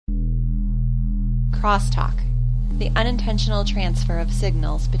Crosstalk, the unintentional transfer of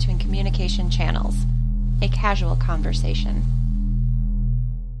signals between communication channels, a casual conversation.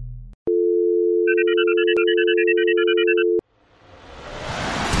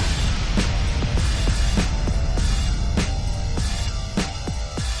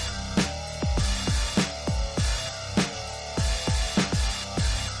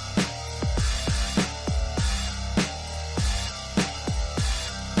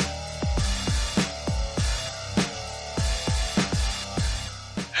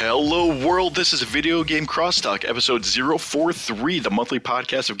 Hello world, this is Video Game Crosstalk, episode 043, the monthly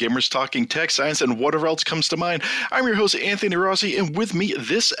podcast of gamers talking tech, science, and whatever else comes to mind. I'm your host, Anthony Rossi, and with me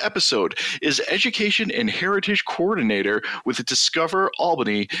this episode is Education and Heritage Coordinator with Discover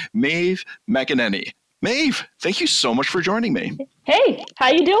Albany, Maeve McEnany. Maeve, thank you so much for joining me. Hey, how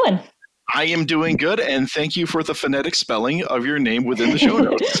you doing? I am doing good, and thank you for the phonetic spelling of your name within the show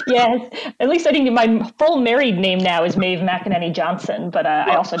notes. Yes, at least I didn't. My full married name now is Maeve McEnany Johnson, but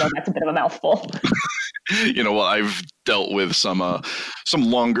I also know that's a bit of a mouthful. You know, well, I've dealt with some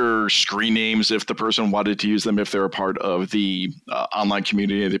longer screen names if the person wanted to use them, if they're a part of the online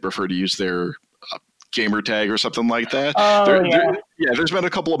community, they prefer to use their gamer tag or something like that. There's been a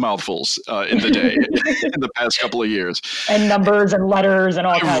couple of mouthfuls in the day in the past couple of years, and numbers and letters and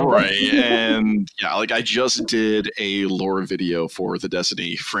all kinds. Right, and yeah, like I just did a lore video for the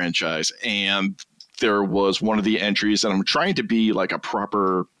Destiny franchise, and there was one of the entries, and I'm trying to be like a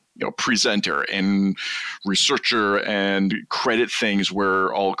proper presenter and researcher and credit things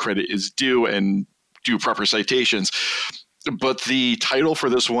where all credit is due and do proper citations. But the title for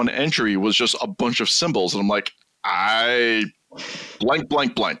this one entry was just a bunch of symbols. And I'm like, blank,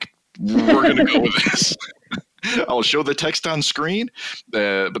 blank, blank. We're going to go with this. I'll show the text on screen,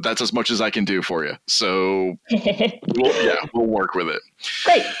 but that's as much as I can do for you. So we'll work with it.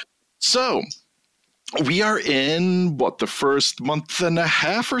 Great. So we are in, the first month and a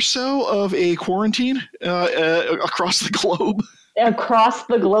half or so of a quarantine across the globe? Across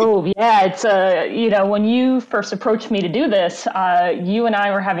the globe, yeah. It's when you first approached me to do this, you and I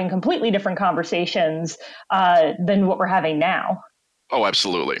were having completely different conversations than what we're having now. Oh,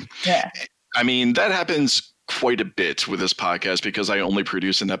 absolutely. Yeah. I mean, that happens quite a bit with this podcast because I only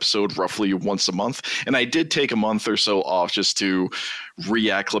produce an episode roughly once a month, and I did take a month or so off just to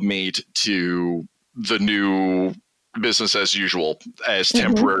reacclimate to the new business as usual, as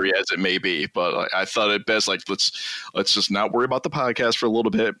temporary as it may be. But I thought it best, like, let's just not worry about the podcast for a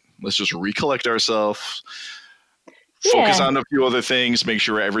little bit. Let's just recollect ourselves, focus on a few other things, make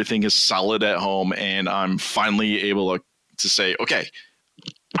sure everything is solid at home. And I'm finally able to say, okay,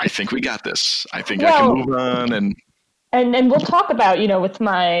 I think we got this. I think I can move on. And we'll talk about, with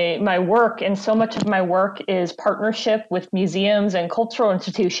my work, and so much of my work is partnership with museums and cultural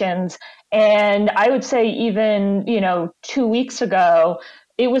institutions. And I would say even, 2 weeks ago,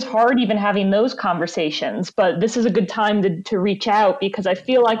 it was hard even having those conversations. But this is a good time to reach out, because I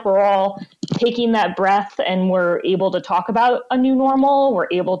feel like we're all taking that breath and we're able to talk about a new normal. We're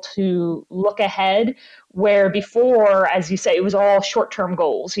able to look ahead, where before, as you say, it was all short-term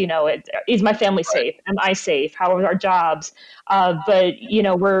goals. Is my family safe? Am I safe? How are our jobs? But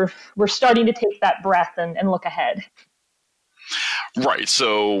we're starting to take that breath and look ahead. Right.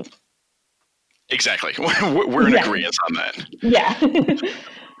 So exactly. We're in agreement on that. Yeah.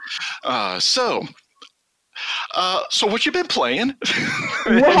 So what you been playing?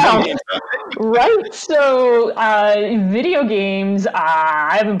 Well, right. So video games.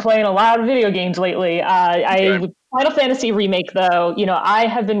 I've been playing a lot of video games lately. Final Fantasy Remake, though, I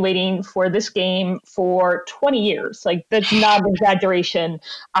have been waiting for this game for 20 years. Like, that's not an exaggeration.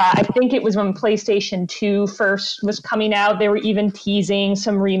 I think it was when PlayStation 2 first was coming out. They were even teasing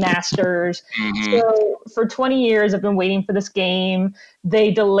some remasters. Mm-hmm. So for 20 years, I've been waiting for this game.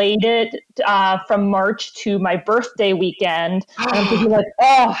 They delayed it from March to my birthday weekend. And I'm thinking like,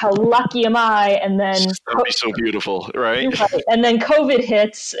 oh, how lucky am I? And then that would be so beautiful, right? And then COVID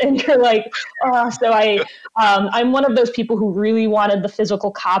hits, and you're like, oh. So I'm one of those people who really wanted the physical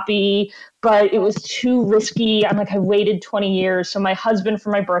copy, but it was too risky. I waited 20 years. So my husband,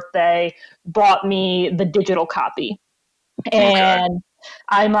 for my birthday, bought me the digital copy. And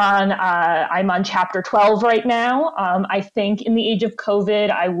I'm on chapter 12 right now. I think in the age of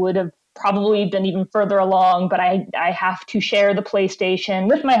COVID, I would have probably been even further along, but I have to share the PlayStation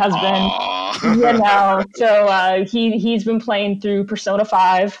with my husband. So he's been playing through Persona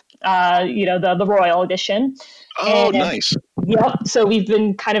 5, the Royal Edition. Oh, nice. Yep. So we've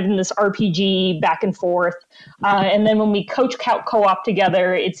been kind of in this RPG back and forth. And then when we coach co-op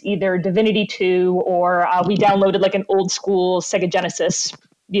together, it's either Divinity 2 or we downloaded like an old school Sega Genesis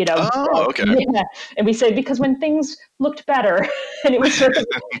Oh, okay. Yeah. And we say, because when things looked better, and it was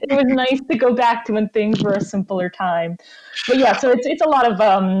nice to go back to when things were a simpler time. But yeah, so it's a lot of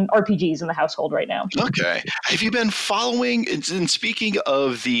RPGs in the household right now. Okay. Have you been following, and speaking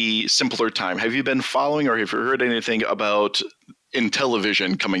of the simpler time, have you been following or have you heard anything about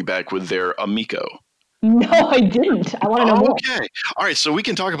Intellivision coming back with their Amico? No, I didn't. I want to know more. Okay. All right. So we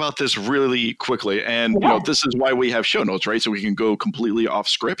can talk about this really quickly. And, this is why we have show notes, right? So we can go completely off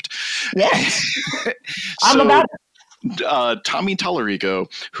script. Yeah. I'm about it. Tommy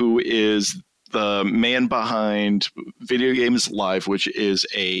Tallarico, who is the man behind Video Games Live, which is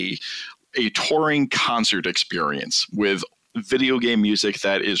a touring concert experience with video game music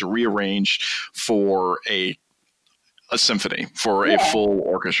that is rearranged for a symphony, for a full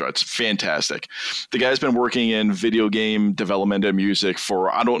orchestra. It's fantastic. The guy's been working in video game development and music for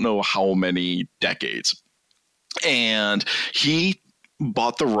I don't know how many decades. And he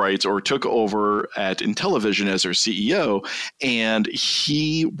bought the rights or took over at Intellivision as their CEO, and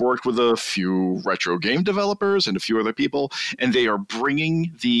he worked with a few retro game developers and a few other people, and they are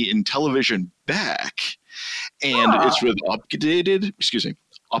bringing the Intellivision back, and it's with updated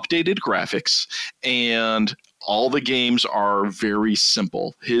graphics, and all the games are very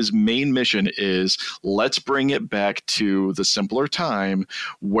simple. His main mission is let's bring it back to the simpler time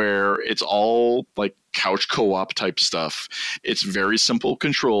where it's all like couch co-op type stuff. It's very simple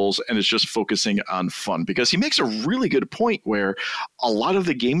controls and it's just focusing on fun, because he makes a really good point where a lot of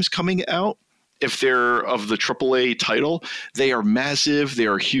the games coming out, if they're of the AAA title, they are massive, they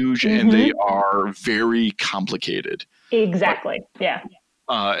are huge, and they are very complicated. Exactly. Yeah.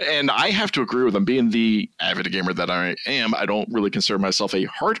 And I have to agree with him. Being the avid gamer that I am, I don't really consider myself a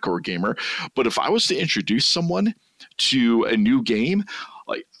hardcore gamer. But if I was to introduce someone to a new game,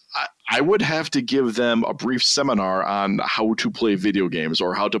 like I would have to give them a brief seminar on how to play video games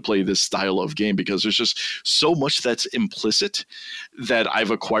or how to play this style of game, because there's just so much that's implicit that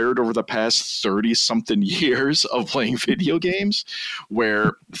I've acquired over the past 30-something years of playing video games,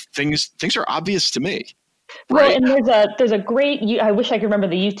 where things are obvious to me. Right. Well, and there's a great, I wish I could remember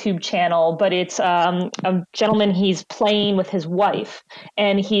the YouTube channel, but it's a gentleman, he's playing with his wife,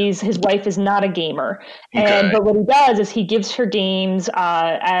 and his wife is not a gamer. But what he does is he gives her games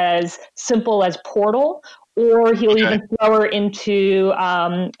as simple as Portal, or he'll even throw her into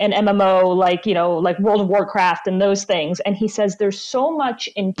an MMO like World of Warcraft and those things. And he says there's so much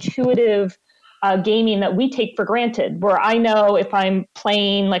intuitive gaming that we take for granted, where I know if I'm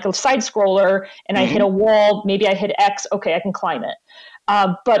playing like a side scroller and I hit a wall, maybe I hit X, okay, I can climb it.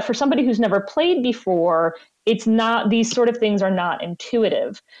 But for somebody who's never played before, it's not, these sort of things are not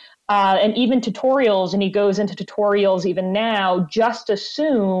intuitive. And even tutorials, and he goes into tutorials even now, just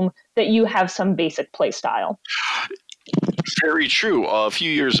assume that you have some basic play style. Very true. A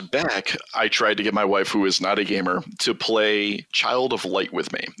few years back, I tried to get my wife, who is not a gamer, to play Child of Light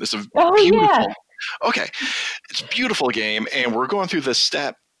with me. It's a beautiful, it's a beautiful game, and we're going through the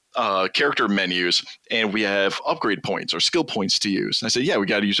stat character menus, and we have upgrade points or skill points to use. And I said, yeah, we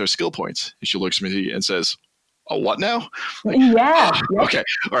got to use our skill points. And she looks at me and says, oh, what now? Like, okay.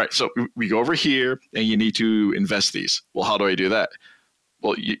 All right. So we go over here, and you need to invest these. Well, how do I do that?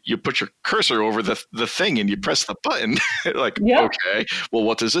 Well, you put your cursor over the thing and you press the button. Okay, well,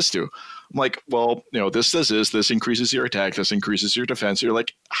 what does this do? I'm like, well, this does this increases your attack, this increases your defense. You're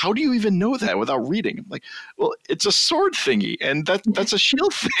like, how do you even know that without reading? I'm like, well, it's a sword thingy, and that's a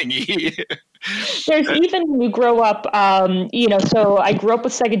shield thingy. There's even when you grow up, so I grew up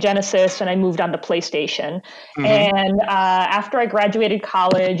with Sega Genesis and I moved on to PlayStation. And after I graduated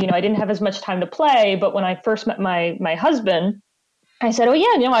college, I didn't have as much time to play, but when I first met my husband, I said, oh,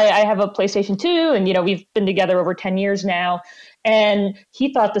 yeah, I have a PlayStation 2, and, we've been together over 10 years now. And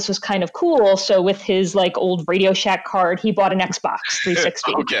he thought this was kind of cool. So with his old Radio Shack card, he bought an Xbox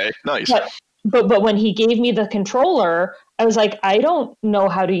 360. Okay, nice. But when he gave me the controller, I was like, I don't know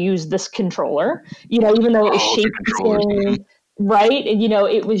how to use this controller, even though it was shaped the same. Right. And,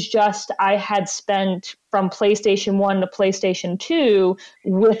 it was just, I had spent from PlayStation 1 to PlayStation 2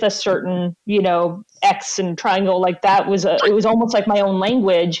 with a certain, X and triangle, like that it was almost like my own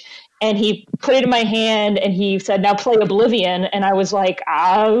language. And he put it in my hand and he said, now play Oblivion. And I was like,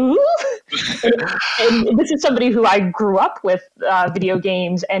 and this is somebody who I grew up with video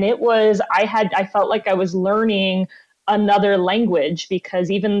games. And I felt like I was learning another language, because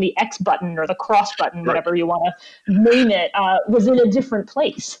even the X button or the cross button, whatever you want to name it, was in a different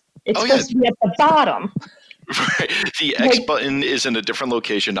place. It's supposed to be at the bottom. Right. The X button is in a different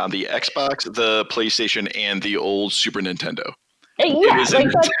location on the Xbox, the PlayStation, and the old Super Nintendo. Yeah, it is in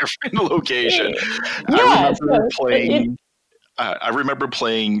a different location. I remember I remember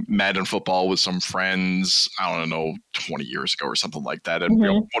playing Madden football with some friends, I don't know, 20 years ago or something like that. And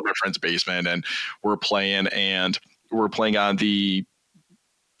one of my friends' basement, and we're playing on the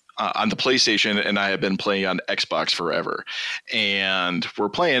PlayStation, and I have been playing on Xbox forever. And we're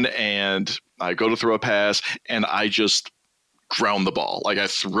playing, and I go to throw a pass, and I just ground the ball. Like, I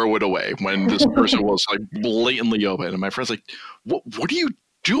throw it away when this person was like blatantly open. And my friend's like, what are you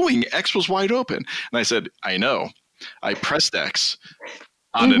doing? X was wide open. And I said, I know. I pressed X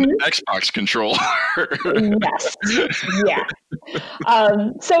on an Xbox controller. Yes. Yeah.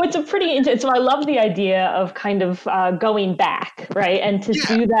 So it's a pretty, so I love the idea of kind of going back, right? And to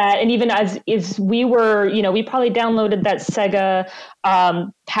do that. And even as we were, we probably downloaded that Sega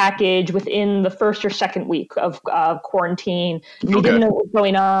package within the first or second week of quarantine. We didn't know what was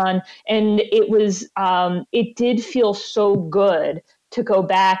going on. And it did feel so good to go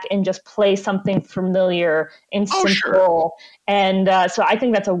back and just play something familiar and simple. Sure. And so I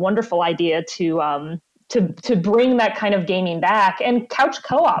think that's a wonderful idea to bring that kind of gaming back. And couch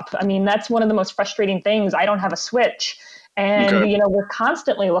co-op, I mean, that's one of the most frustrating things. I don't have a Switch. And, we're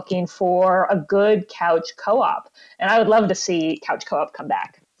constantly looking for a good couch co-op. And I would love to see couch co-op come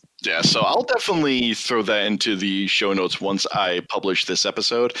back. Yeah, so I'll definitely throw that into the show notes once I publish this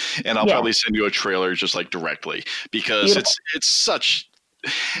episode, and I'll probably send you a trailer just like directly, because it is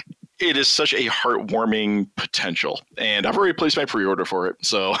such a heartwarming potential, and I've already placed my pre-order for it.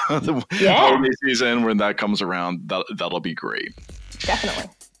 So the holiday season, when that comes around, that'll be great.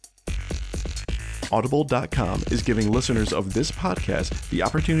 Definitely. Audible.com is giving listeners of this podcast the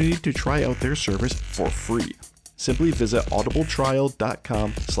opportunity to try out their service for free. Simply visit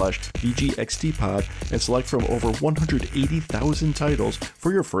audibletrial.com/VGXTpod and select from over 180,000 titles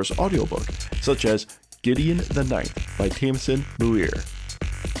for your first audiobook, such as Gideon the Ninth by Tamsin Muir.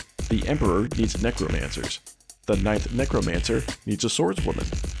 The Emperor Needs Necromancers. The Ninth Necromancer Needs a Swordswoman.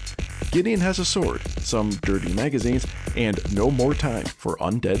 Gideon Has a Sword, Some Dirty Magazines, and No More Time for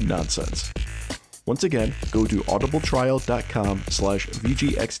Undead Nonsense. Once again, go to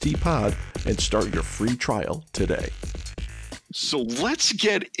audibletrial.com/VGXTpod and start your free trial today. So let's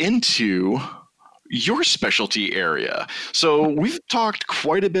get into your specialty area. So we've talked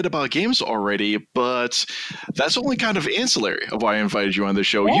quite a bit about games already, but that's only kind of ancillary of why I invited you on the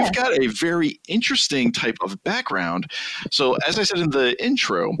show. Yeah. You've got a very interesting type of background. So as I said in the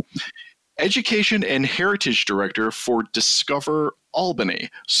intro, Education and Heritage Director for Discover Albany.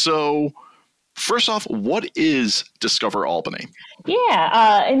 So first off, what is Discover Albany?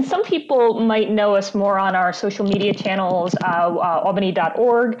 Yeah, and some people might know us more on our social media channels,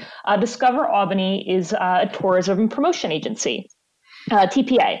 albany.org. Discover Albany is a tourism promotion agency,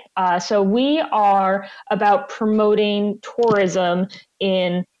 TPA. So we are about promoting tourism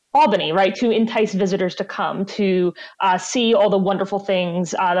in Albany, right, to entice visitors to come to see all the wonderful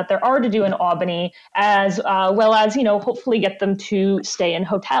things that there are to do in Albany, as well as, hopefully get them to stay in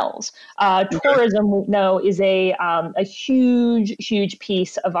hotels. Tourism, we know, is a huge, huge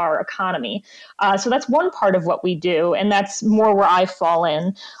piece of our economy. So that's one part of what we do, and that's more where I fall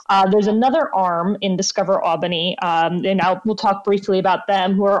in. There's another arm in Discover Albany, and we'll talk briefly about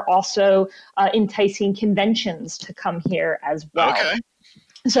them, who are also enticing conventions to come here as well. Okay.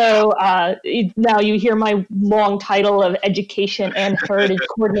 So now you hear my long title of Education and Heritage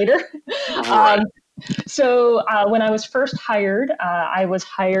Coordinator. Right. So when I was first hired, I was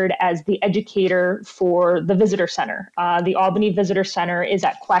hired as the educator for the Visitor Center. The Albany Visitor Center is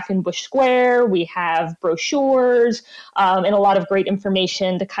at Quackenbush Square. We have brochures and a lot of great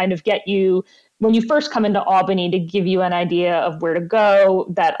information to kind of get you, when you first come into Albany, to give you an idea of where to go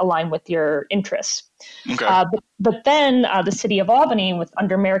that align with your interests. Okay. But then the city of Albany,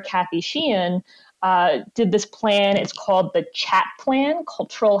 under Mayor Kathy Sheehan, did this plan. It's called the CHAT Plan,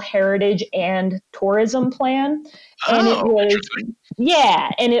 Cultural Heritage and Tourism Plan. And it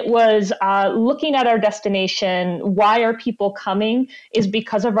was looking at our destination. Why are people coming? Is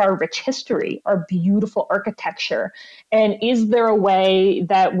because of our rich history, our beautiful architecture. And is there a way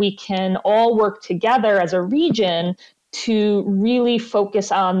that we can all work together as a region to really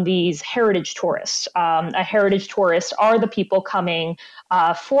focus on these heritage tourists? A heritage tourist are the people coming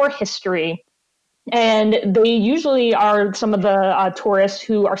for history. And they usually are some of the tourists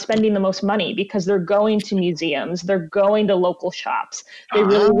who are spending the most money because they're going to museums, they're going to local shops. They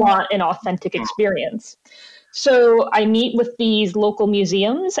really want an authentic experience. So I meet with these local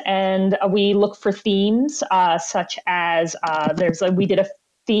museums, and we look for themes such as we did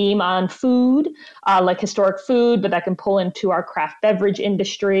theme on food, like historic food, but that can pull into our craft beverage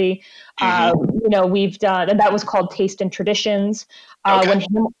industry. We've done, and that was called Taste and Traditions.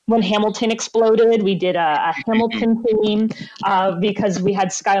 When Hamilton exploded, we did a Hamilton theme because we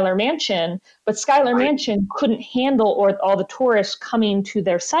had Schuyler Mansion, but Schuyler Mansion couldn't handle all the tourists coming to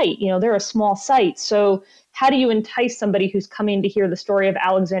their site. They're a small site, so how do you entice somebody who's coming to hear the story of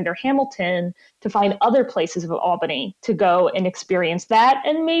Alexander Hamilton to find other places of Albany to go and experience that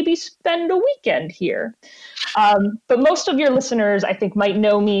and maybe spend a weekend here? But most of your listeners, I think, might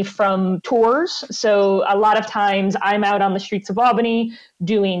know me from tours. So a lot of times I'm out on the streets of Albany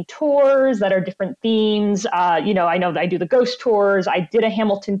doing tours that are different themes. I know that I do the ghost tours. I did a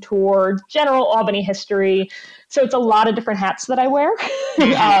Hamilton tour, general Albany history. So it's a lot of different hats that I wear.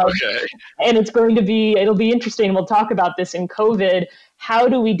 And it'll be interesting. We'll talk about this in COVID. How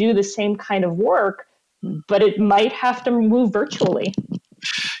do we do the same kind of work, but it might have to move virtually?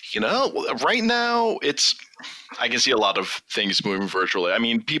 Right now I can see a lot of things moving virtually. I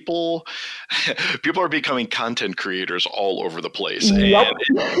mean, people are becoming content creators all over the place. Yep.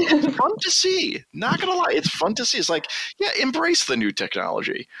 And it's fun to see. Not going to lie, it's fun to see. It's like, embrace the new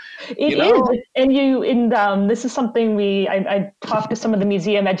technology. It is. And this is something I talked to some of the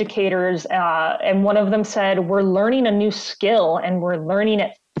museum educators, and one of them said, we're learning a new skill and we're learning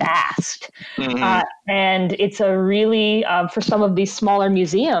it fast. And it's a really, for some of these smaller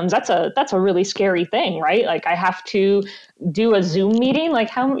museums, that's a really scary thing, right? Like I have to do a Zoom meeting, like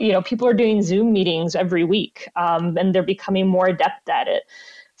how, people are doing Zoom meetings every week, and they're becoming more adept at it.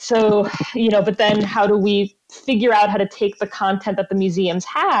 So, but then how do we figure out how to take the content that the museums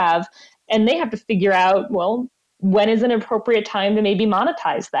have, and they have to figure out, well, when is an appropriate time to maybe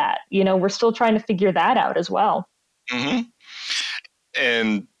monetize that? We're still trying to figure that out as well.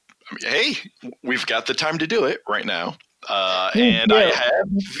 And hey, we've got the time to do it right now. And I have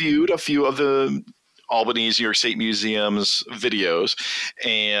viewed a few of the Albany's New York State Museum's videos,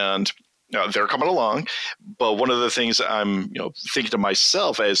 and they're coming along. But one of the things I'm thinking to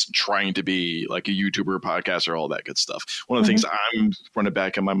myself as trying to be like a YouTuber, podcaster, all that good stuff. One of the things I'm running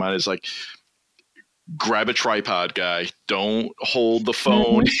back in my mind is like, grab a tripod, guy. Don't hold the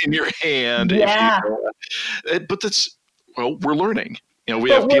phone in your hand. But that's, we're learning. We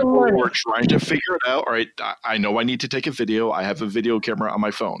have people who are trying to figure it out. All right, I know I need to take a video. I have a video camera on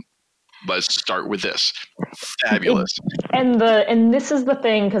my phone. Let's start with this. Fabulous. And this is the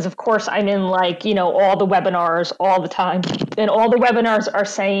thing, because of course I'm in all the webinars all the time, and all the webinars are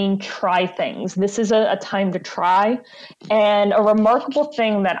saying try things. This is a time to try. And a remarkable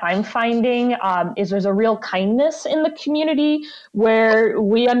thing that I'm finding is there's a real kindness in the community where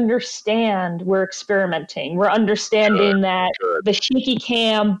we understand we're experimenting. We're understanding that the shaky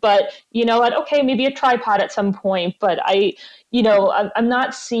cam, but you know what? Okay, maybe a tripod at some point, but I'm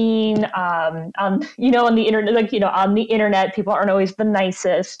not seeing on the internet, on the internet, people aren't always the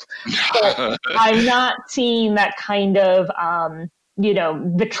nicest. But I'm not seeing that kind of,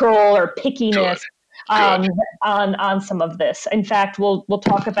 vitriol or pickiness on some of this. In fact, we'll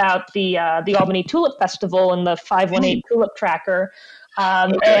talk about the Albany Tulip Festival and the 518 Tulip Tracker.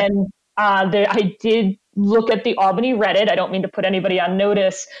 And I did look at the Albany Reddit. I don't mean to put anybody on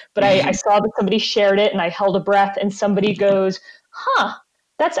notice, but I saw that somebody shared it, and I held a breath, and somebody goes,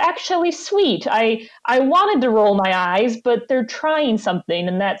 that's actually sweet. I wanted to roll my eyes, but they're trying something,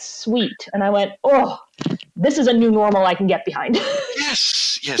 and that's sweet. And I went, this is a new normal I can get behind.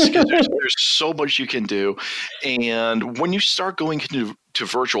 Yes, because there's so much you can do. And when you start going to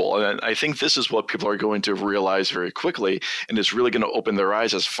virtual, and I think this is what people are going to realize very quickly, and it's really going to open their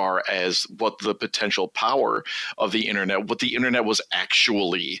eyes as far as what the potential power of the internet, what the internet was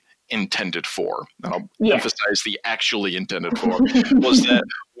actually intended for. And I'll emphasize the actually intended for, was that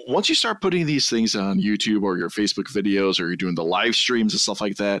once you start putting these things on YouTube or your Facebook videos, or you're doing the live streams and stuff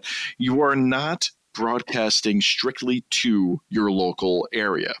like that, you are not broadcasting strictly to your local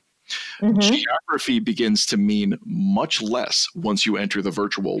area. Geography begins to mean much less once you enter the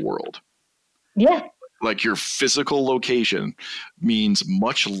virtual world. Yeah. Like your physical location means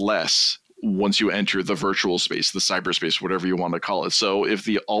much less once you enter the virtual space, the cyberspace, whatever you want to call it. So if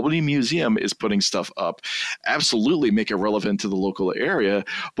the Albany Museum is putting stuff up, absolutely make it relevant to the local area,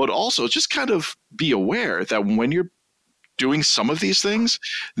 but also just kind of be aware that when you're doing some of these things,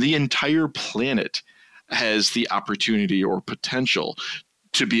 the entire planet has the opportunity or potential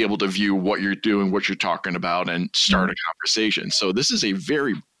to be able to view what you're doing, what you're talking about, and start a conversation. So this is a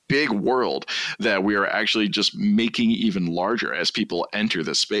very big world that we are actually just making even larger as people enter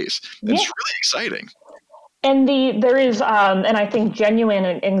this space. It's really exciting. And there is, and I think, genuine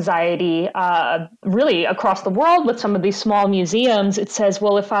anxiety really across the world with some of these small museums. It says,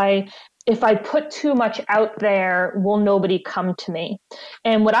 well, if I put too much out there, will nobody come to me?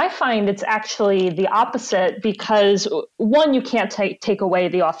 And what I find, it's actually the opposite, because one, you can't take away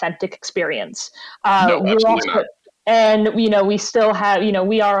the authentic experience. No, absolutely not. And, we still have,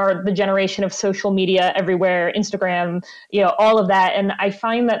 we are the generation of social media everywhere, Instagram, all of that. And I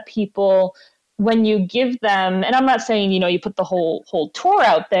find that people, when you give them, and I'm not saying, you put the whole tour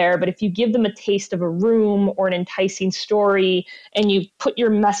out there, but if you give them a taste of a room or an enticing story, and you put your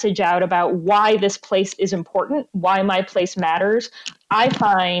message out about why this place is important, why my place matters, I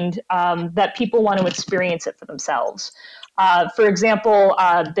find that people want to experience it for themselves. For example,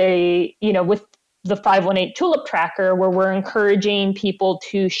 with the 518 Tulip Tracker, where we're encouraging people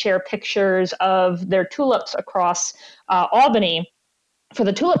to share pictures of their tulips across Albany for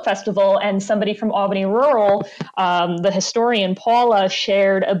the Tulip Festival, and somebody from Albany Rural, the historian Paula,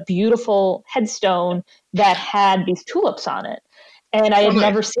 shared a beautiful headstone that had these tulips on it. And I had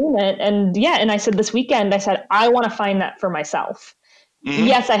never seen it. And and I said this weekend, I want to find that for myself. Mm-hmm.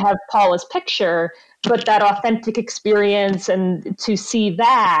 Yes, I have Paula's picture, but that authentic experience, and to see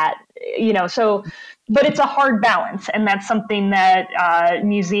that, but it's a hard balance. And that's something that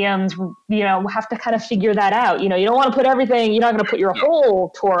museums, have to kind of figure that out. You don't want to put everything, you're not going to put your whole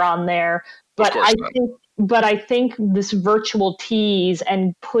tour on there. But I think this virtual tease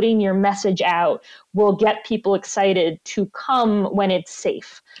and putting your message out will get people excited to come when it's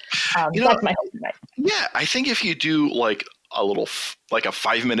safe. That's my hope tonight. Yeah, I think if you do like a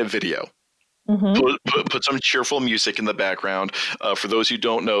 5-minute video, mm-hmm. put some cheerful music in the background. For those who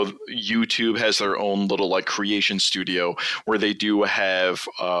don't know, YouTube has their own little creation studio where they do have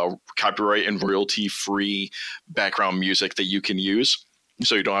copyright and royalty free background music that you can use.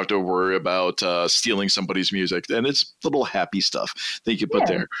 So you don't have to worry about stealing somebody's music. And it's little happy stuff that you can put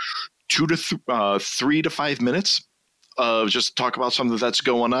there. 3 to 5 minutes of just talk about something that's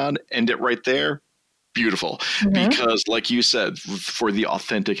going on, end it right there. Beautiful. Mm-hmm. Because like you said, for the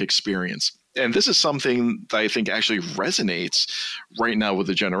authentic experience. And this is something that I think actually resonates right now with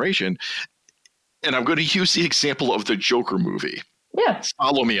the generation. And I'm going to use the example of the Joker movie. Yeah.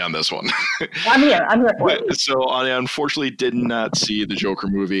 Follow me on this one. I'm here for it. So I unfortunately did not see the Joker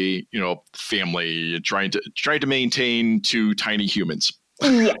movie, family trying to maintain 2 tiny humans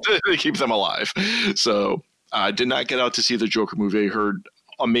to keep them alive. So I did not get out to see the Joker movie. I heard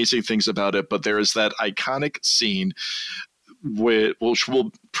amazing things about it, but there is that iconic scene which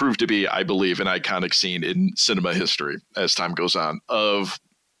will prove to be, I believe, an iconic scene in cinema history as time goes on, of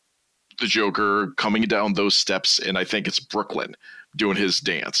the Joker coming down those steps, and I think it's Brooklyn, doing his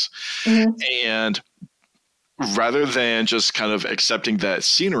dance. Mm-hmm. And rather than just kind of accepting that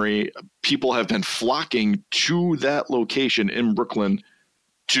scenery, people have been flocking to that location in Brooklyn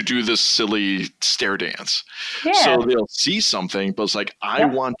to do this silly stair dance. Yeah. So they'll see something, but it's like, I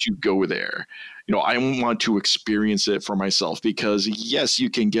want to go there. I want to experience it for myself, because yes, you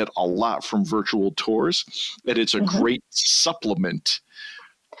can get a lot from virtual tours, and it's a great supplement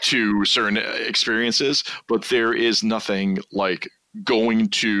to certain experiences, but there is nothing like going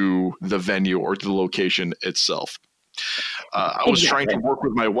to the venue or to the location itself. I was trying to work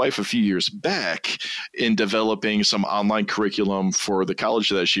with my wife a few years back in developing some online curriculum for the college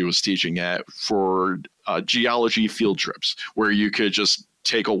that she was teaching at for geology field trips, where you could just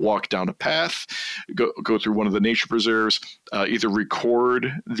take a walk down a path, go through one of the nature preserves, either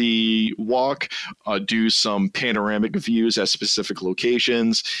record the walk, do some panoramic views at specific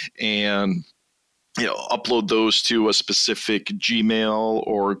locations, and upload those to a specific Gmail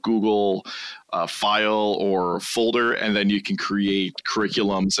or Google file or folder, and then you can create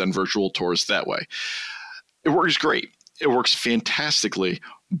curriculums and virtual tours that way. It works great. It works fantastically,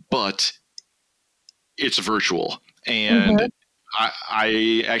 but it's virtual. And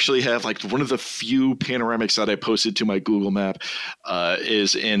I actually have one of the few panoramics that I posted to my Google map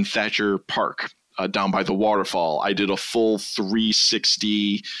is in Thatcher Park down by the waterfall. I did a full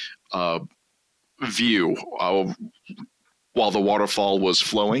 360 view while the waterfall was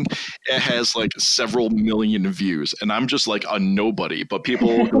flowing. It has several million views, and I'm just a nobody, but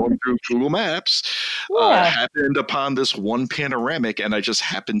people going through Google Maps happened upon this one panoramic, and I just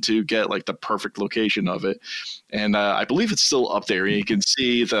happened to get the perfect location of it. And I believe it's still up there, and you can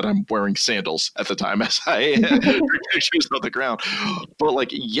see that I'm wearing sandals at the time as I took shoes on the ground.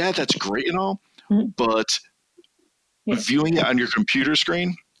 But that's great and all, but viewing it on your computer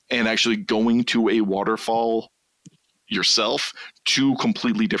screen and actually going to a waterfall yourself, two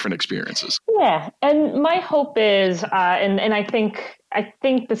completely different experiences. Yeah, and my hope is, and I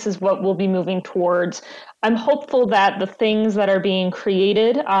think this is what we'll be moving towards. I'm hopeful that the things that are being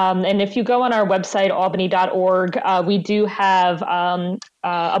created, and if you go on our website, albany.org, we do have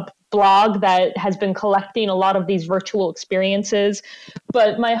a blog that has been collecting a lot of these virtual experiences.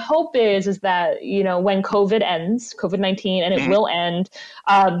 But my hope is that, you know, when COVID ends, COVID-19, and it will end,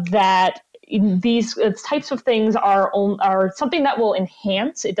 that these types of things are something that will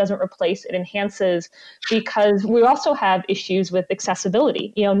enhance. It doesn't replace, it enhances, because we also have issues with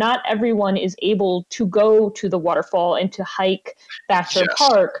accessibility. You know, not everyone is able to go to the waterfall and to hike Thatcher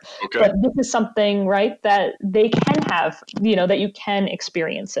Park, but this is something, right, that they can have, you know, that you can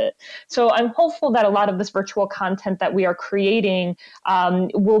experience it. So I'm hopeful that a lot of this virtual content that we are creating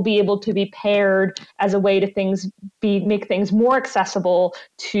will be able to be paired as a way to make things more accessible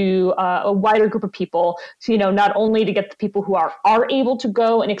to a wider group of people. So, you know, not only to get the people who are able to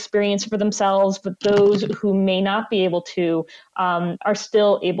go and experience it for themselves, but those who may not be able to are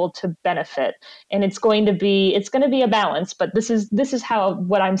still able to benefit. And it's going to be a balance. But this is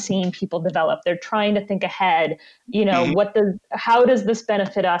what I'm seeing people develop. They're trying to think ahead. You know, how does this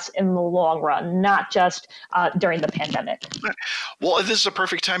benefit us in the long run, not just during the pandemic? Well, this is a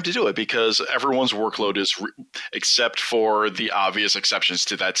perfect time to do it because everyone's workload is, except for the obvious exceptions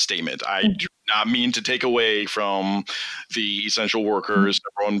to that statement. I do not mean to take away from the essential workers,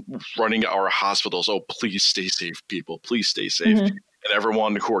 everyone running our hospitals. Oh, please stay safe, people. Please stay safe. And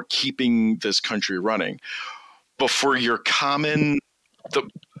everyone who are keeping this country running. But for your common,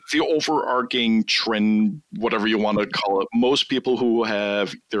 the overarching trend, whatever you want to call it, most people who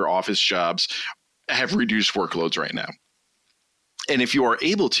have their office jobs have reduced workloads right now. And if you are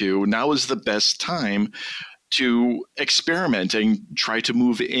able to, now is the best time to experiment and try to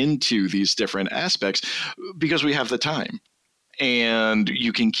move into these different aspects because we have the time. And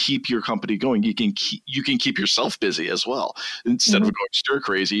you can keep your company going. You can keep yourself busy as well. Instead of going stir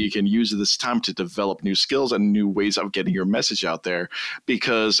crazy, you can use this time to develop new skills and new ways of getting your message out there.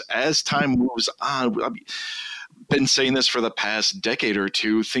 Because as time moves on, I've been saying this for the past decade or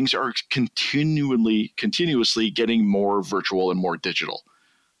two, things are continuously getting more virtual and more digital.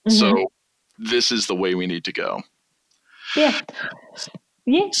 So this is the way we need to go. Yeah.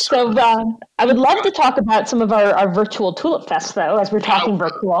 Yeah, so I would love to talk about some of our virtual Tulip Fest, though, as we're talking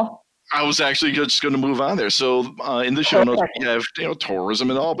virtual. I was actually just going to move on there. So in the show notes, we have tourism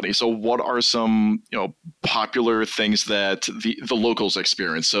in Albany. So what are some popular things that the locals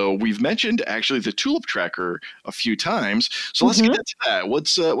experience? So we've mentioned actually the Tulip Tracker a few times. So let's get into that.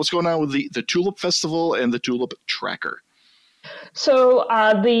 What's going on with the Tulip Festival and the Tulip Tracker? So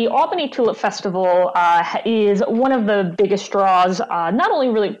the Albany Tulip Festival is one of the biggest draws, not only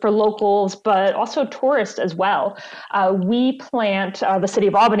really for locals, but also tourists as well. We plant, the city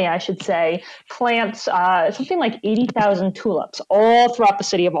of Albany, I should say, plants something like 80,000 tulips all throughout the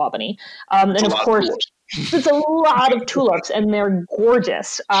city of Albany. And of course, it's a lot of tulips, and they're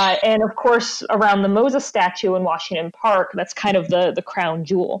gorgeous. And of course, around the Moses statue in Washington Park, that's kind of the crown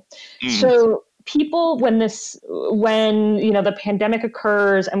jewel. So people, when the pandemic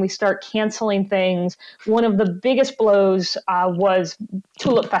occurs and we start canceling things, one of the biggest blows was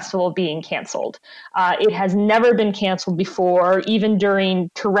Tulip Festival being canceled. It has never been canceled before, even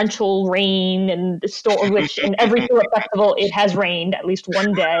during torrential rain and storm, which in every Tulip Festival it has rained at least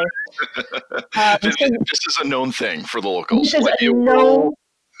one day. This is a known thing for the locals. This is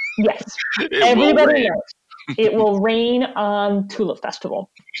yes, everybody knows. It will rain on Tulip Festival.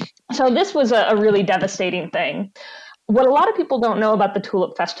 So this was a really devastating thing. What a lot of people don't know about the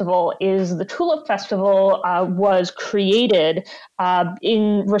Tulip Festival is the Tulip Festival was created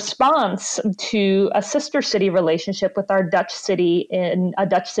in response to a sister city relationship with our Dutch city in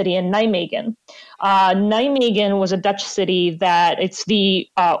Nijmegen. Nijmegen was a Dutch city it's the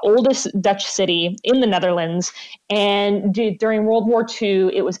oldest Dutch city in the Netherlands, and during World War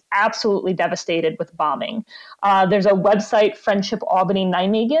II, it was absolutely devastated with bombing. There's a website, Friendship Albany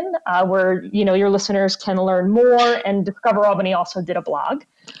Nijmegen, where your listeners can learn more, and Discover Albany also did a blog.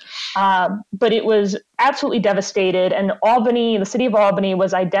 But it was absolutely devastated, and Albany, the city of Albany,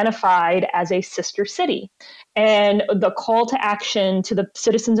 was identified as a sister city. And the call to action to the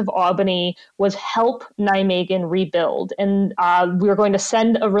citizens of Albany was help Nijmegen rebuild. And we were going to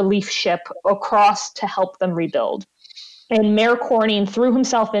send a relief ship across to help them rebuild. And Mayor Corning threw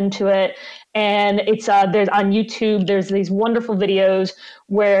himself into it And it's there's on YouTube, there's these wonderful videos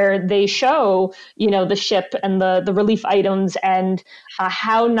where they show, the ship and the relief items and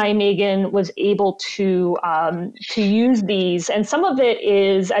how Nijmegen was able to use these. And some of it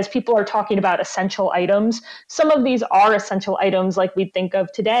is, as people are talking about essential items, some of these are essential items like we think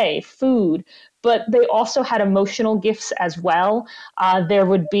of today, food, but they also had emotional gifts as well. There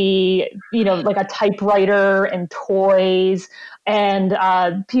would be, like a typewriter and toys, and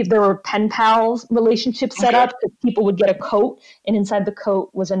there were pen pals relationships set up. People would get a coat, and inside the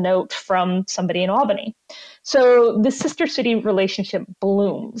coat was a note from somebody in Albany. So the sister city relationship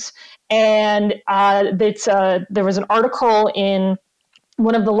blooms, and there was an article in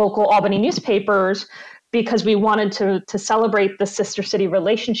one of the local Albany newspapers, because we wanted to celebrate the sister city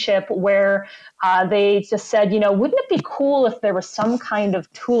relationship, where they just said, wouldn't it be cool if there was some kind of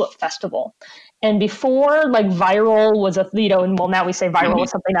tulip festival? And before, like, viral was now we say viral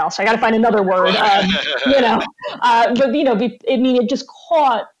was something else. I got to find another word, it just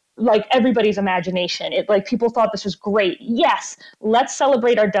caught like everybody's imagination. It, like, people thought this was great. Yes, let's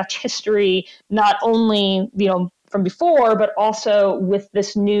celebrate our Dutch history, not only, from before, but also with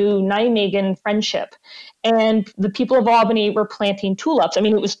this new Nijmegen friendship. And the people of Albany were planting tulips. I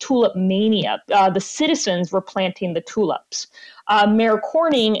mean, it was tulip mania. The citizens were planting the tulips. Mayor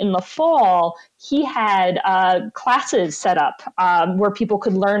Corning, in the fall, he had classes set up where people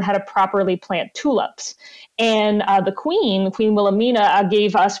could learn how to properly plant tulips. And the Queen Wilhelmina,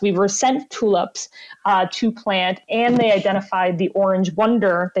 we were sent tulips to plant, and they identified the orange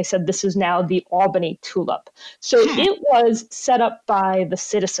wonder. They said this is now the Albany tulip. So it was set up by the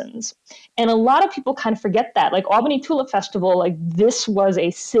citizens. And a lot of people kind of forget that. Like, Albany Tulip Festival, like, this was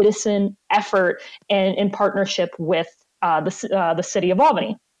a citizen effort and in partnership with the city of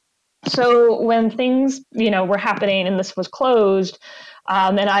Albany. So when things, were happening and this was closed,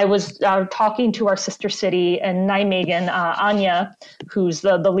 and I was talking to our sister city in Nijmegen, Anya, who's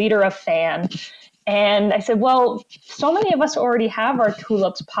the leader of FAN, and I said, well, so many of us already have our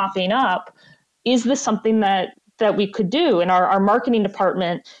tulips popping up. Is this something that we could do? And our marketing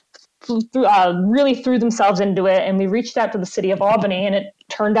department really threw themselves into it, and we reached out to the city of Albany, and it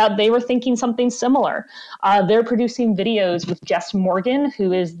turned out they were thinking something similar. They're producing videos with Jess Morgan,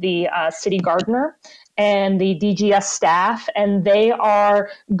 who is the city gardener, and the DGS staff, and they are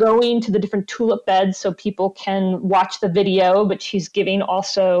going to the different tulip beds so people can watch the video, but she's giving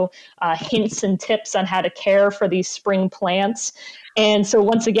also hints and tips on how to care for these spring plants. And so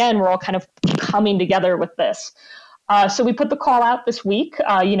once again, we're all kind of coming together with this. So we put the call out this week.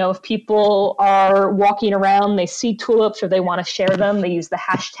 If people are walking around, they see tulips or they want to share them, they use the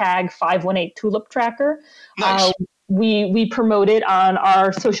hashtag 518 Tulip Tracker. Nice. We promote it on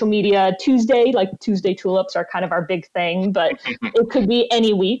our social media Tuesday, like Tuesday tulips are kind of our big thing, but it could be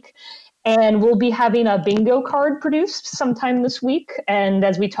any week. And we'll be having a bingo card produced sometime this week. And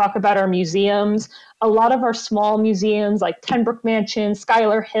as we talk about our museums, a lot of our small museums like Tenbrook Mansion,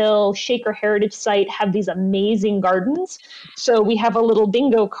 Schuyler Hill, Shaker Heritage Site have these amazing gardens. So we have a little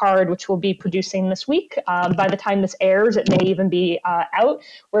bingo card, which we'll be producing this week. By the time this airs, it may even be out,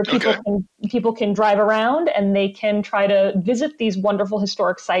 where people can drive around and they can try to visit these wonderful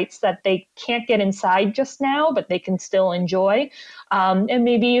historic sites that they can't get inside just now, but they can still enjoy. And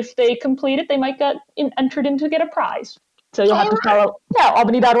maybe if they complete it, they might get entered in to get a prize. So you'll have to follow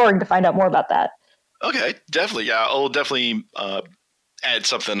albany.org to find out more about that. Okay, definitely. Yeah, I'll definitely add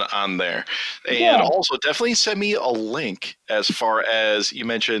something on there. And also definitely send me a link as far as you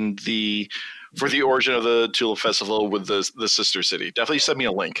mentioned for the origin of the Tulip Festival with the sister city. Definitely send me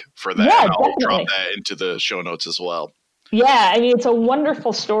a link for that. Yeah, and I'll definitely drop that into the show notes as well. Yeah, I mean, it's a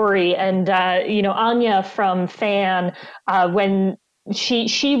wonderful story. And, Anya from FAN, when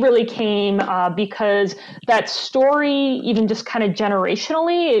she really came because that story, even just kind of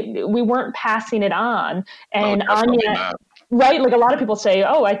generationally, we weren't passing it on. And Anya, right? Like, a lot of people say,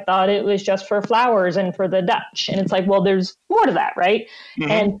 oh, I thought it was just for flowers and for the Dutch. And it's like, well, there's more to that, right?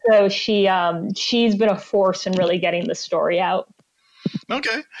 Mm-hmm. And so she's been a force in really getting the story out.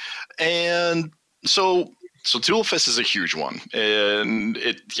 Okay. And so Tulip Fest is a huge one. And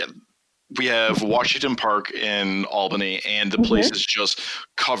we have Washington Park in Albany, and the place is just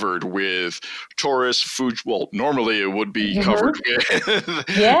covered with tourists, food. Well, normally it would be covered with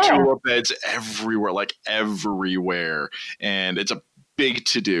tulip beds everywhere. And it's a big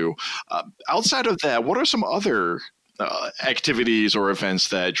to-do. Outside of that, what are some other activities or events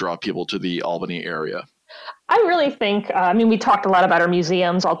that draw people to the Albany area? I really think, we talked a lot about our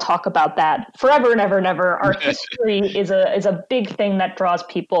museums. I'll talk about that forever and ever and ever. Our history is a big thing that draws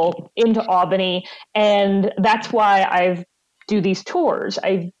people into Albany. And that's why I've do these tours.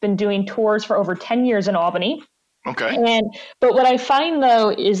 I've been doing tours for over 10 years in Albany. Okay. But what I find, though,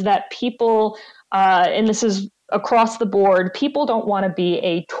 is that people, and this is across the board, people don't want to be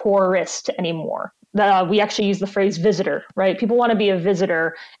a tourist anymore. We actually use the phrase visitor, right? People want to be a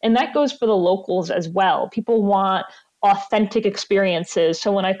visitor, and that goes for the locals as well. People want authentic experiences.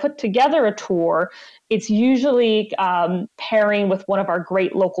 So when I put together a tour, it's usually pairing with one of our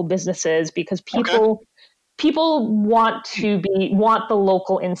great local businesses, because people want the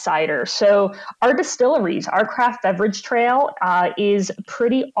local insider. So our distilleries, our craft beverage trail is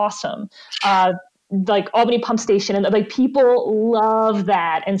pretty awesome. Like Albany Pump Station, and like people love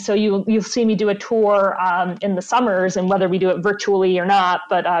that. And so you'll see me do a tour in the summers, and whether we do it virtually or not,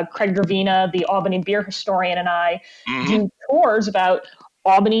 but Craig Gravina, the Albany beer historian, and I do tours about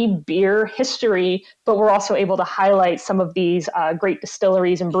Albany beer history, but we're also able to highlight some of these great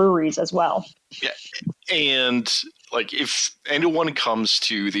distilleries and breweries as well. Yeah. And like, if anyone comes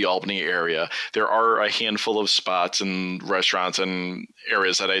to the Albany area, there are a handful of spots and restaurants and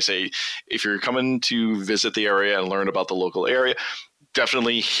areas that I say, if you're coming to visit the area and learn about the local area,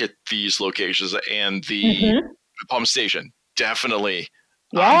 definitely hit these locations, and the pump station, definitely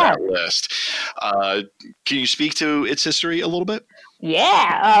on that list. Can you speak to its history a little bit?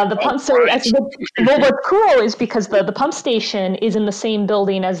 Yeah, the pump. So what's cool is because the pump station is in the same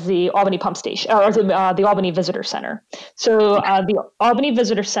building as the Albany Pump Station, or the Albany Visitor Center. So the Albany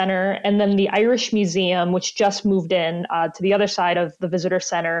Visitor Center, and then the Irish Museum, which just moved in to the other side of the Visitor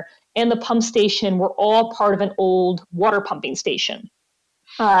Center, and the pump station were all part of an old water pumping station.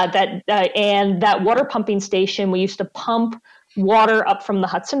 And that water pumping station, we used to pump water up from the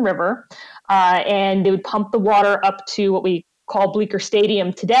Hudson River, and they would pump the water up to what we call Bleecker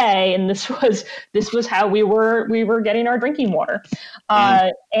Stadium today, and this was how we were getting our drinking water.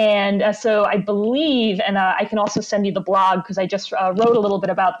 So I believe, and I can also send you the blog, because I just wrote a little bit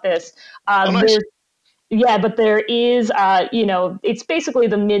about this. Nice. But there is, it's basically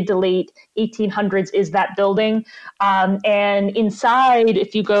the mid to late 1800s is that building, and inside,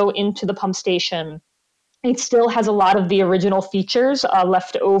 if you go into the pump station, it still has a lot of the original features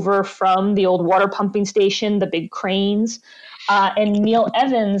left over from the old water pumping station, the big cranes. And Neil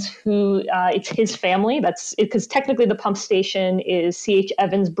Evans, who it's his family, that's because technically the pump station is C.H.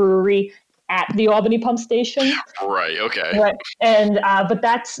 Evans Brewery at the Albany Pump Station. Right, okay. Right. And but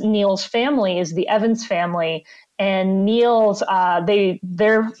that's Neil's family, is the Evans family. And Neil's, they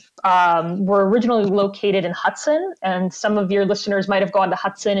were originally located in Hudson, and some of your listeners might have gone to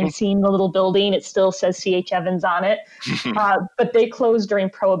Hudson and seen the little building. It still says C.H. Evans on it, but they closed during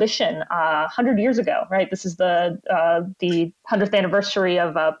Prohibition 100 years ago, right? This is the 100th anniversary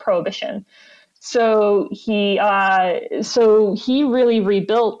of Prohibition. So he really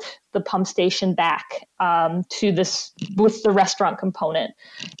rebuilt the pump station back to this with the restaurant component,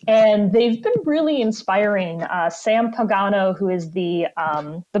 and they've been really inspiring. Sam Pagano, who is the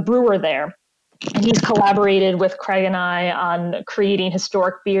brewer there, and he's collaborated with Craig and I on creating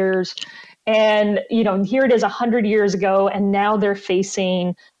historic beers. And here it is 100 years ago, and now they're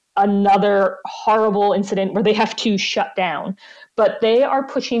facing another horrible incident where they have to shut down. But they are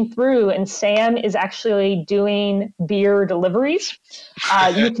pushing through, and Sam is actually doing beer deliveries.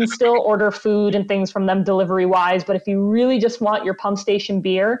 You can still order food and things from them delivery-wise, but if you really just want your pump station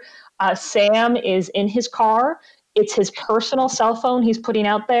beer, Sam is in his car. It's his personal cell phone he's putting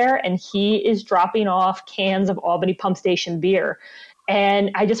out there, and he is dropping off cans of Albany Pump Station beer.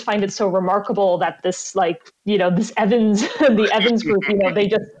 And I just find it so remarkable that this, this Evans, the Evans group, they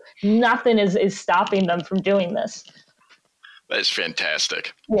just, nothing is stopping them from doing this. That's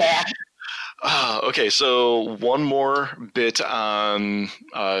fantastic. Yeah. Okay, so one more bit on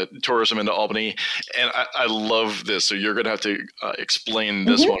tourism into Albany, and I love this, so you're going to have to explain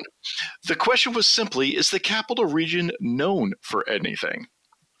this one. The question was simply, is the Capital Region known for anything?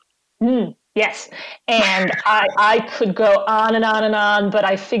 Yes, and I could go on and on and on, but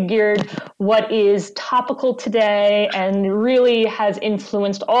I figured what is topical today and really has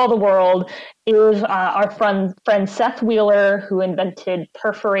influenced all the world is our friend Seth Wheeler, who invented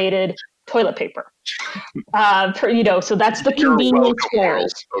perforated toilet paper. So that's the convenience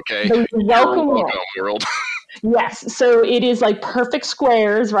squares. Okay. The welcome world. Yes, so it is like perfect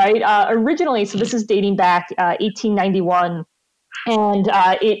squares, right? Originally, so this is dating back 1891, and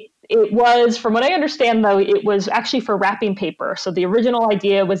it was, from what I understand, though, it was actually for wrapping paper. So the original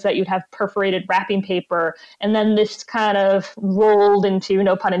idea was that you'd have perforated wrapping paper, and then this kind of rolled into,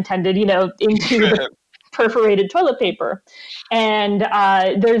 no pun intended, into the perforated toilet paper. And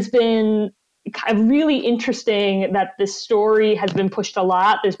there's been really interesting that this story has been pushed a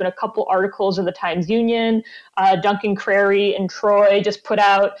lot. There's been a couple articles in the Times-Union. Duncan Crary and Troy just put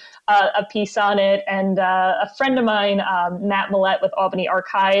out a piece on it. And a friend of mine, Matt Millett with Albany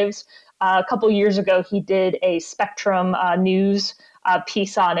Archives, a couple years ago, he did a Spectrum News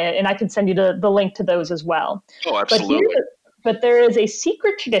piece on it. And I can send you the link to those as well. Oh, absolutely. But there is a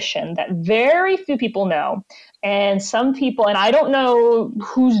secret tradition that very few people know. And some people, and I don't know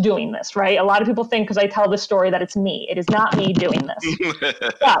who's doing this, right? A lot of people think because I tell this story that it's me. It is not me doing this.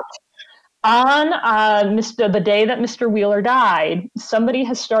 But on the day that Mr. Wheeler died, somebody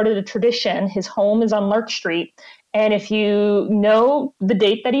has started a tradition. His home is on Lark Street. And if you know the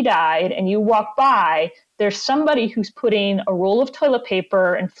date that he died and you walk by, there's somebody who's putting a roll of toilet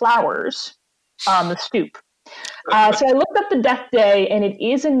paper and flowers on the stoop. So I looked up the death day, and it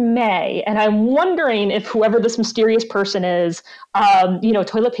is in May. And I'm wondering if whoever this mysterious person is,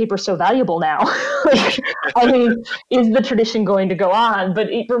 toilet paper is so valuable now. I mean, is the tradition going to go on?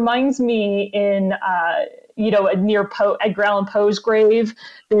 But it reminds me near Edgar Allan Poe's grave,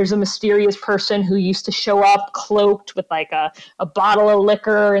 there's a mysterious person who used to show up cloaked with like a bottle of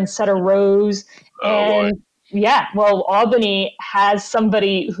liquor and set of rose. And yeah, well, Albany has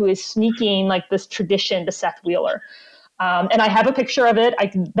somebody who is sneaking like this tradition to Seth Wheeler. And I have a picture of it. I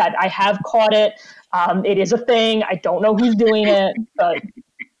have caught it. It is a thing. I don't know who's doing it, but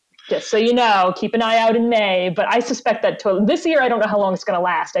just so you know, keep an eye out in May. But I suspect that this year, I don't know how long it's going to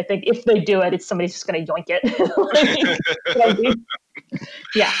last. I think if they do it, it's somebody's just going to yoink it.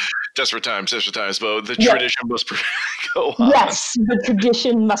 Yeah. Desperate times, but the tradition must go on. Yes, the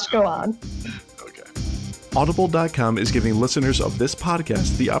tradition must go on. Audible.com is giving listeners of this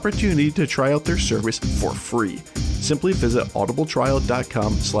podcast the opportunity to try out their service for free. Simply visit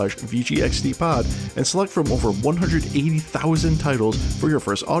audibletrial.com/VGXDpod and select from over 180,000 titles for your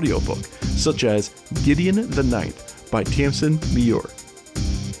first audiobook, such as Gideon the Ninth by Tamsin Muir.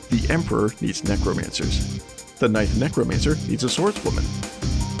 The Emperor needs necromancers. The Ninth Necromancer needs a swordswoman.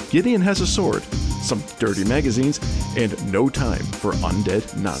 Gideon has a sword, some dirty magazines, and no time for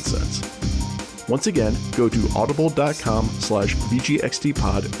undead nonsense. Once again, go to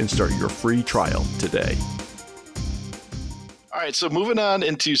audible.com/VGXDpod and start your free trial today. All right, so moving on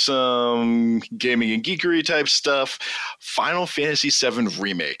into some gaming and geekery type stuff, Final Fantasy VII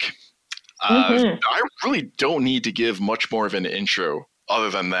Remake. I really don't need to give much more of an intro other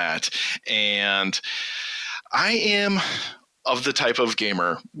than that. And I am of the type of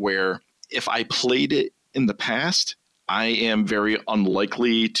gamer where if I played it in the past, I am very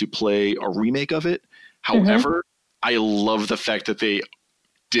unlikely to play a remake of it. However, I love the fact that they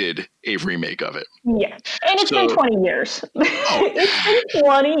did a remake of it. Yeah. And it's been 20 years. It's been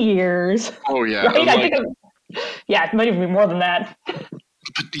 20 years. Oh, yeah. Right? It might even be more than that.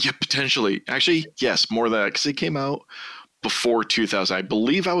 But yeah, potentially. Actually, yes, more than that. Because it came out before 2000. I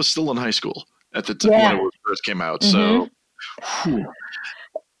believe I was still in high school at the time when it first came out. So,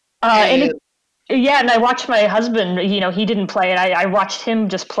 and I watched my husband, he didn't play it. I watched him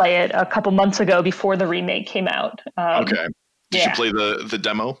just play it a couple months ago before the remake came out. Okay. Did you play the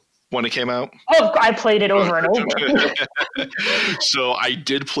demo when it came out? Oh, I played it over and over. So I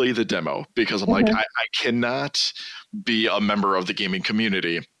did play the demo because I'm like, I cannot be a member of the gaming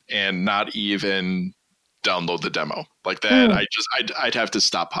community and not even download the demo like that. I'd have to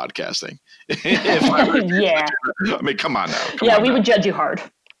stop podcasting. If I were I mean, come on now. We would judge you hard.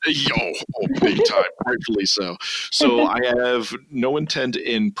 Big time, rightfully so. So I have no intent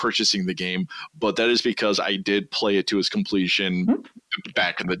in purchasing the game, but that is because I did play it to its completion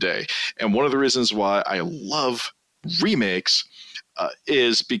back in the day. And one of the reasons why I love remakes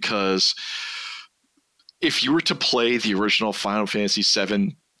is because if you were to play the original Final Fantasy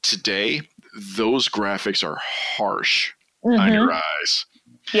VII today, those graphics are harsh on your eyes.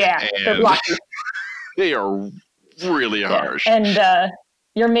 Yeah, and they are really harsh. And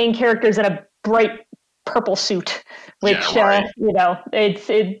your main character is in a bright purple suit, which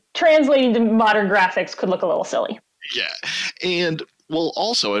it translating to modern graphics could look a little silly. Yeah, and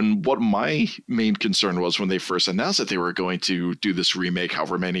also, and what my main concern was when they first announced that they were going to do this remake,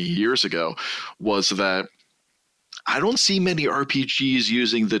 however many years ago, was that I don't see many RPGs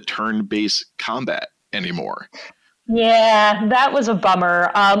using the turn-based combat anymore. Yeah, that was a bummer.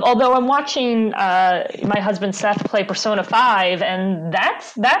 Although I'm watching my husband Seth play Persona 5, and that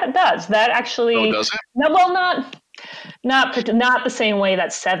actually. Oh, does it? No, well, not the same way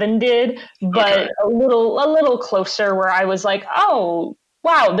that 7 did, but a little closer. Where I was like, oh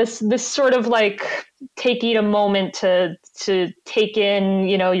wow, this sort of like taking a moment to take in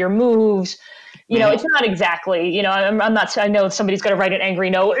your moves, It's not exactly, I'm not, I know somebody's going to write an angry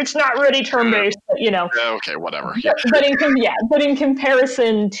note. It's not really turn-based, but, Okay, whatever. Yeah. But in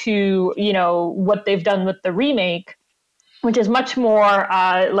comparison to, what they've done with the remake, which is much more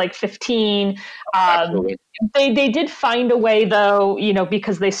like 15. They did find a way, though,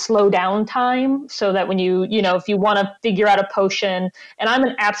 because they slow down time so that when if you want to figure out a potion, and I'm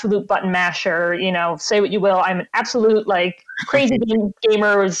an absolute button masher, say what you will, I'm an absolute like crazy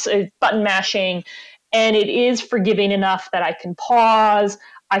gamer with button mashing, and it is forgiving enough that I can pause,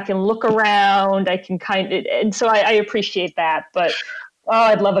 I can look around, I can and so I appreciate that. But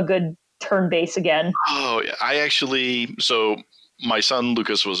I'd love a good turn base again. Oh, yeah. So my son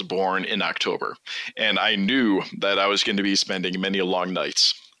Lucas was born in October, and I knew that I was going to be spending many long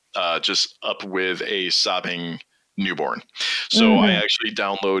nights just up with a sobbing newborn. So I actually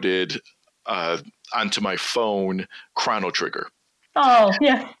downloaded onto my phone Chrono Trigger. Oh,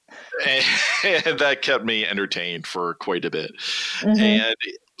 yeah. And that kept me entertained for quite a bit. And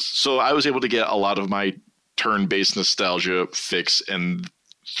so I was able to get a lot of my turn-based nostalgia fix and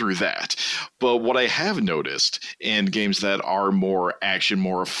through that. But what I have noticed in games that are more action,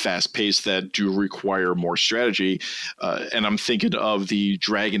 more fast-paced, that do require more strategy, and I'm thinking of the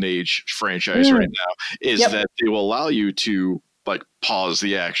Dragon Age franchise right now, is that they will allow you to like pause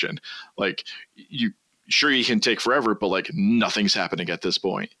the action. Like you can take forever, but like nothing's happening at this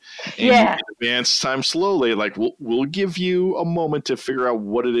point. And you can advance time slowly. Like we'll give you a moment to figure out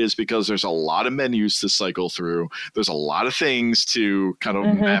what it is, because there's a lot of menus to cycle through. There's a lot of things to kind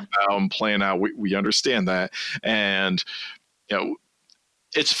of map out and plan out. We understand that. And,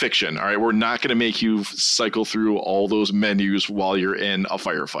 it's fiction. All right. We're not going to make you cycle through all those menus while you're in a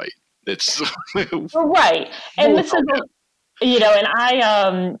firefight. It's right. And this is, and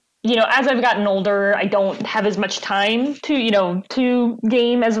I, as I've gotten older, I don't have as much time to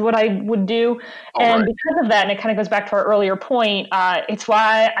game as what I would do. And because of that, and it kind of goes back to our earlier point, it's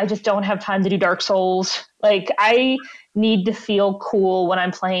why I just don't have time to do Dark Souls. Like, I need to feel cool when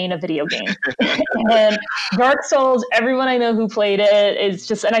I'm playing a video game. And Dark Souls, everyone I know who played it is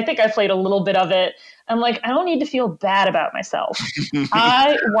just, and I think I played a little bit of it. I'm like, I don't need to feel bad about myself.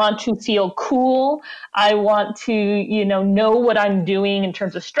 I want to feel cool. I want to, know what I'm doing in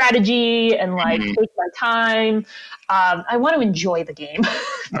terms of strategy and like take my time. I want to enjoy the game.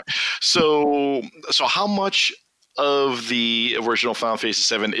 So how much of the original Final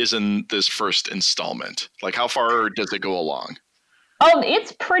Fantasy VII is in this first installment? Like, how far does it go along?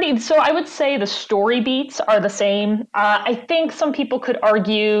 It's pretty. So I would say the story beats are the same. I think some people could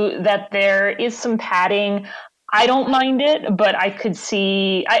argue that there is some padding. I don't mind it, but I can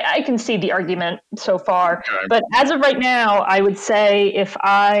see the argument so far. Okay. But as of right now, I would say if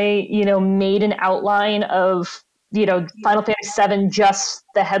I, made an outline of, Final Fantasy VII, just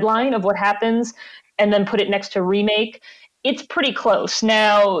the headline of what happens, and then put it next to remake, it's pretty close.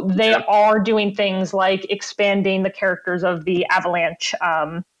 Now, they are doing things like expanding the characters of the Avalanche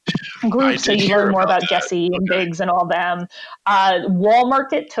group, so you learn more about Jesse and Biggs and all them. Wall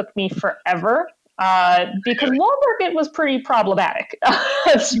Market took me forever because Wall Market was pretty problematic.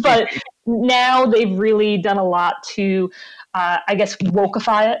 But now they've really done a lot to, I guess,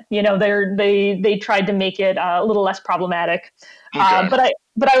 wokeify it. They tried to make it a little less problematic.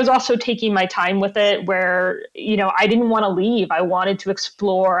 But I was also taking my time with it where, I didn't want to leave. I wanted to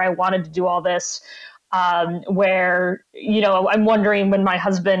explore. I wanted to do all this where, I'm wondering when my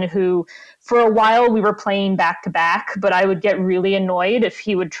husband, who for a while we were playing back to back, but I would get really annoyed if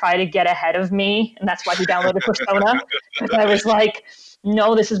he would try to get ahead of me. And that's why he downloaded Persona. And I was like,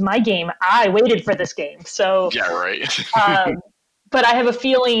 no, this is my game. I waited for this game. So, yeah, right. But I have a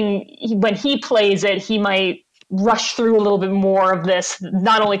feeling when he plays it, he might rush through a little bit more of this,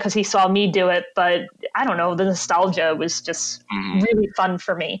 not only because he saw me do it, but I don't know, the nostalgia was just really fun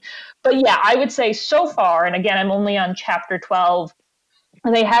for me. But yeah, I would say so far, and again, I'm only on chapter 12,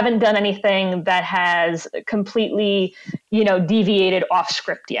 they haven't done anything that has completely, deviated off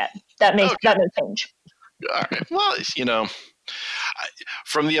script yet. That may change. All right. Well,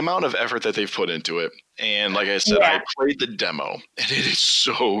 from the amount of effort that they've put into it, and like I said, I played the demo, and it is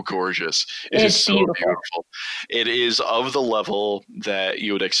so gorgeous. It's so beautiful. It is of the level that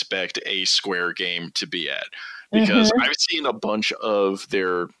you would expect a Square game to be at, because I've seen a bunch of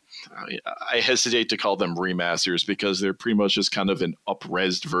their, I hesitate to call them remasters, because they're pretty much just kind of an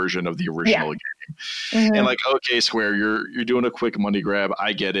up-resed version of the original game. And like, okay, Square, you're doing a quick money grab.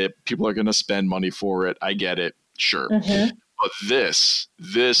 I get it. People are going to spend money for it. I get it. Sure. But this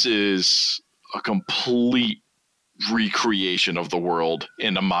is a complete recreation of the world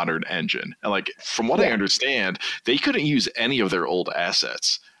in a modern engine. And like, from what I understand, they couldn't use any of their old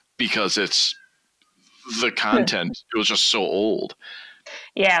assets because it's the content, it was just so old.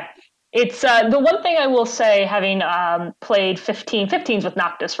 Yeah. It's the one thing I will say, having played 15's with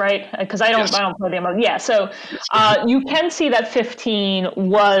Noctis, right? Because I don't play the yeah. So you can see that 15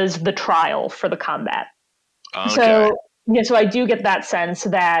 was the trial for the combat. Okay. So yeah, so I do get that sense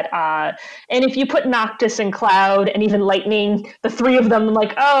that, and if you put Noctis and Cloud and even Lightning, the three of them,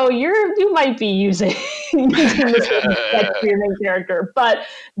 like, oh, you might be using this for your main character, but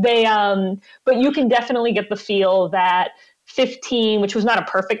but you can definitely get the feel that 15, which was not a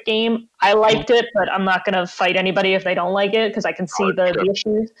perfect game. I liked it, but I'm not going to fight anybody if they don't like it, because I can see the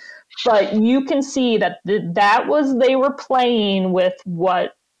issues. But you can see that they were playing with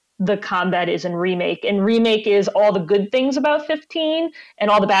what the combat is in Remake. And Remake is all the good things about 15 and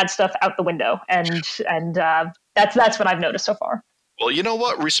all the bad stuff out the window. And that's what I've noticed so far. Well, you know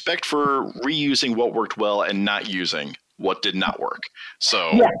what? Respect for reusing what worked well and not using what did not work. So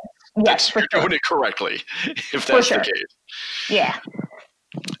yes, you're doing it correctly, if that's the case. Yeah.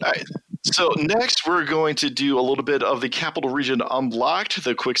 All right. So next, we're going to do a little bit of the Capital Region Unblocked,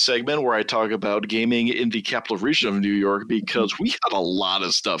 the quick segment where I talk about gaming in the Capital Region of New York, because we got a lot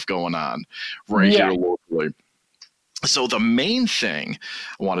of stuff going on here locally. So the main thing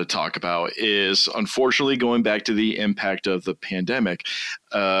I want to talk about is, unfortunately, going back to the impact of the pandemic.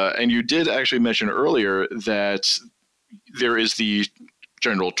 And you did actually mention earlier that there is the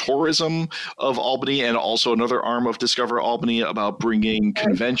general tourism of Albany, and also another arm of Discover Albany about bringing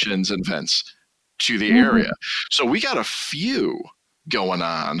conventions and events to the area. So we got a few going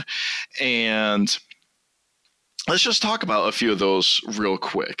on, and let's just talk about a few of those real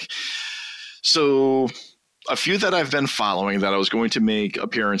quick. So a few that I've been following that I was going to make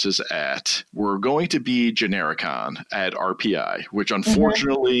appearances at were going to be Genericon at RPI, which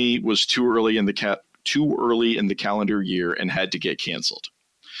unfortunately was too early in the calendar year and had to get canceled.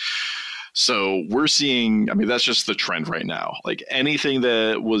 So we're seeing, I mean, that's just the trend right now. Like anything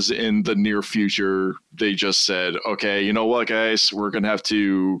that was in the near future, they just said, okay, you know what, guys, we're going to have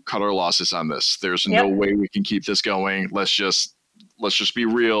to cut our losses on this. There's no way we can keep this going. Let's just be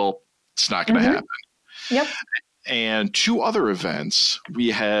real. It's not going to happen. Yep. And two other events.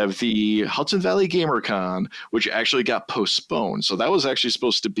 We have the Hudson Valley GamerCon, which actually got postponed. So that was actually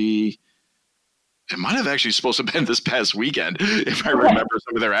supposed to be, it might have actually supposed to have been this past weekend, if I remember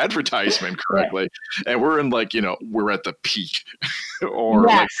some of their advertisement correctly. And we're in we're at the peak. Or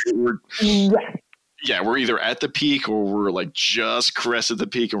we're either at the peak or we're like just crested the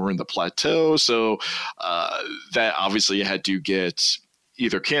peak and we're in the plateau. So that obviously had to get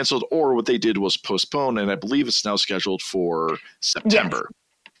either canceled, or what they did was postpone. And I believe it's now scheduled for September.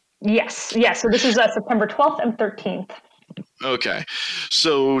 Yes. So this is September 12th and 13th. Okay.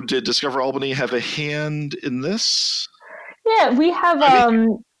 So did Discover Albany have a hand in this? Yeah, we have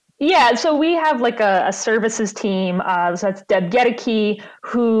so we have like a services team. So that's Deb Gedeke,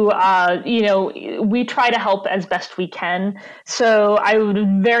 who we try to help as best we can. So I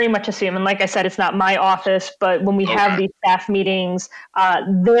would very much assume, and like I said, it's not my office, but when we have these staff meetings,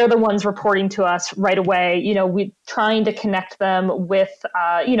 they're the ones reporting to us right away. We trying to connect them with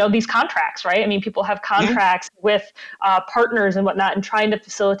these contracts, right? I mean, people have contracts with partners and whatnot, and trying to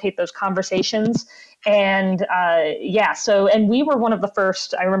facilitate those conversations. And and we were one of the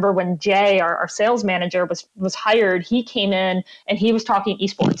first. I remember when Jay, our sales manager, was hired, he came in and he was talking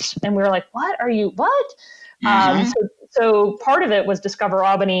esports, and we were like, what? So part of it was Discover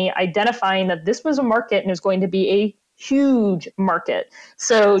Albany identifying that this was a market and is going to be a huge market.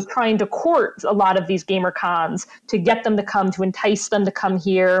 So trying to court a lot of these gamer cons to get them to come, to entice them to come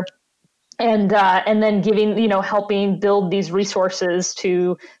here. And then giving, helping build these resources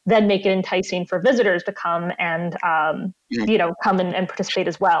to then make it enticing for visitors to come and, come and participate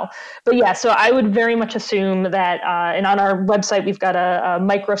as well. But so I would very much assume that, and on our website, we've got a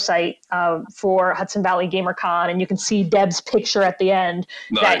microsite for Hudson Valley GamerCon, and you can see Deb's picture at the end.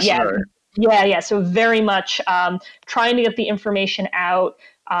 Nice. So very much trying to get the information out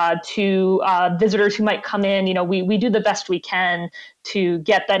to visitors who might come in. We do the best we can to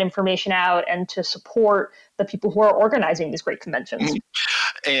get that information out and to support the people who are organizing these great conventions.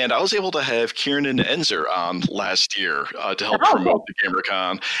 And I was able to have Kieran Enzer on last year to help promote the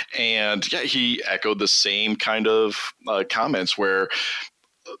GamerCon. And he echoed the same kind of comments where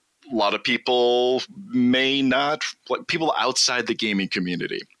a lot of people people outside the gaming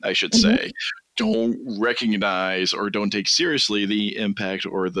community, I should say, don't recognize or don't take seriously the impact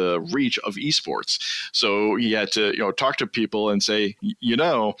or the reach of esports. So he had to, talk to people and say,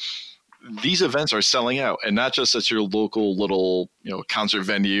 these events are selling out, and not just at your local little, concert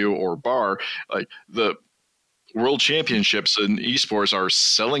venue or bar. Like World Championships in esports are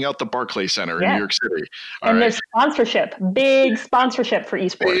selling out the Barclays Center in New York City. And there's sponsorship, big sponsorship for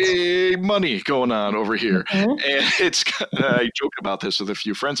esports. Big money going on over here. And I joke about this with a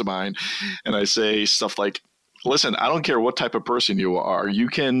few friends of mine, and I say stuff like, listen, I don't care what type of person you are. You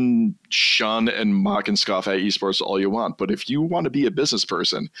can shun and mock and scoff at esports all you want. But if you want to be a business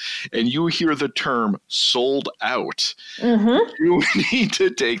person and you hear the term sold out, you need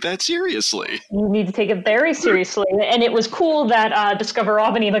to take that seriously. You need to take it very seriously. And it was cool that Discover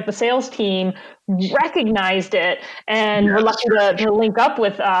Albany, like the sales team, recognized it. And we're lucky to link up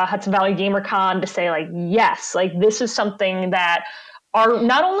with Hudson Valley GamerCon to say, like, yes, like this is something that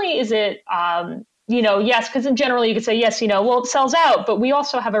not only is it, yes, because in general you could say, yes, it sells out, but we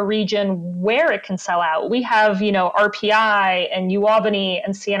also have a region where it can sell out. We have, RPI and UAlbany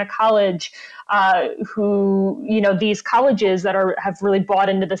and Siena College, who, these colleges that have really bought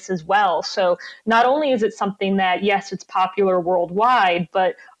into this as well. So not only is it something that, yes, it's popular worldwide,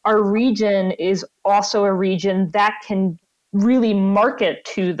 but our region is also a region that can really market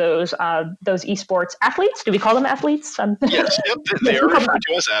to those esports athletes. Do we call them athletes? Yes, they are referred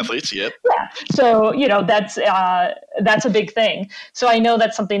to as athletes. Yep. Yeah. So that's a big thing. So I know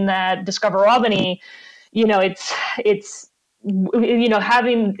that's something that Discover Albany, it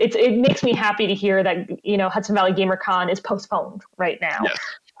makes me happy to hear that Hudson Valley GamerCon is postponed right now. Yes.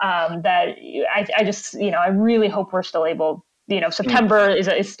 That I just I really hope we're still able. September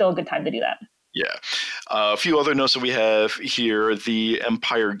is still a good time to do that. Yeah. A few other notes that we have here. The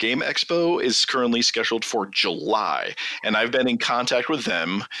Empire Game Expo is currently scheduled for July, and I've been in contact with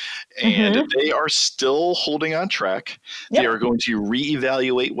them, and they are still holding on track. Yep. They are going to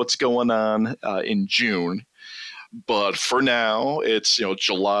reevaluate what's going on in June. But for now, it's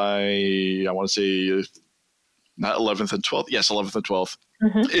July, I want to say not 11th and 12th. Yes, 11th and 12th.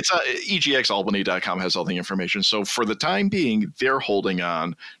 It's egxalbany.com has all the information. So for the time being, they're holding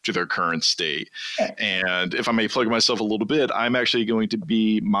on to their current state. And if I may plug myself a little bit, I'm actually going to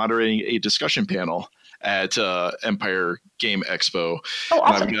be moderating a discussion panel at Empire Game Expo. Oh,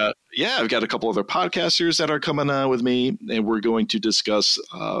 awesome. And I've got a couple other podcasters that are coming on with me, and we're going to discuss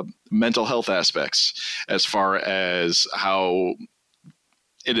mental health aspects as far as how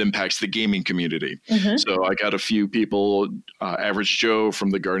it impacts the gaming community. So I got a few people, Average Joe from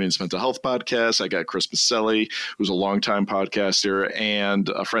the Guardians Mental Health Podcast. I got Chris Maselli, who's a longtime podcaster, and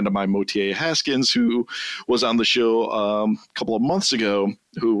a friend of mine, Motier Haskins, who was on the show a couple of months ago,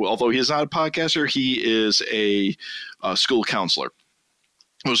 who, although he is not a podcaster, he is a school counselor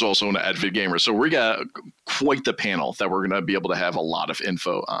who's also an avid gamer. So we got quite the panel that we're going to be able to have a lot of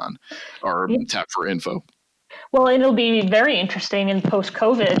info on, or tap for info. Well, it'll be very interesting in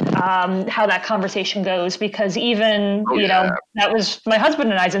post-COVID how that conversation goes, because even, that was my husband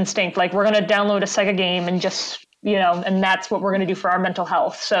and I's instinct. Like, we're going to download a Sega game and just, and that's what we're going to do for our mental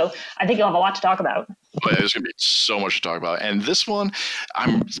health. So I think you'll have a lot to talk about. Oh, yeah, there's going to be so much to talk about. And this one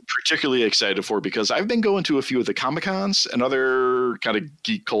I'm particularly excited for because I've been going to a few of the Comic-Cons and other kind of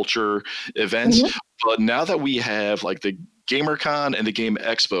geek culture events. But now that we have like the GamerCon and the Game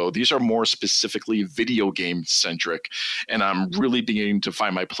Expo, these are more specifically video game centric, and I'm really beginning to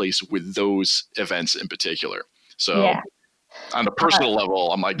find my place with those events in particular. So on a personal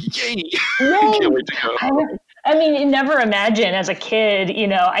level, I'm like, yay! Can't wait to go. I mean, you never imagine as a kid,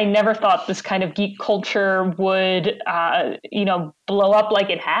 I never thought this kind of geek culture would, blow up like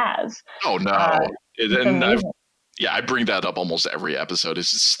it has. Oh, no. I bring that up almost every episode. It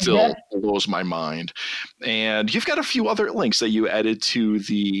still blows my mind. And you've got a few other links that you added to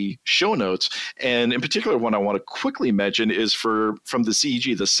the show notes. And in particular, one I want to quickly mention is from the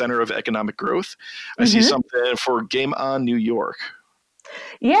CEG, the Center of Economic Growth. I see something for Game On New York.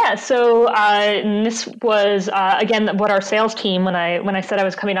 Yeah, so this was again what our sales team, when I said I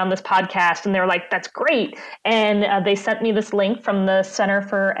was coming on this podcast, and they were like, "That's great," and they sent me this link from the Center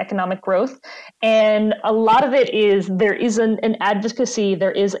for Economic Growth, and a lot of it is there is an advocacy,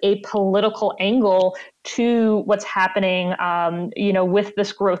 there is a political angle to what's happening, with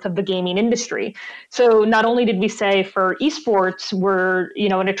this growth of the gaming industry. So not only did we say for esports, we're,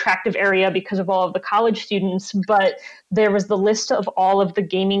 an attractive area because of all of the college students, but there was the list of all of the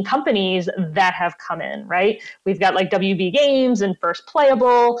gaming companies that have come in, right? We've got like WB Games and First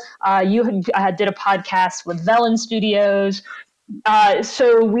Playable. You did a podcast with Velen Studios.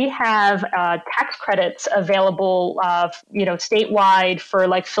 So we have tax credits available, statewide for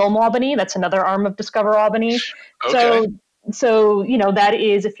like Film Albany. That's another arm of Discover Albany. Okay. So that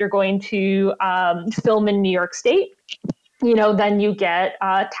is if you're going to film in New York State, then you get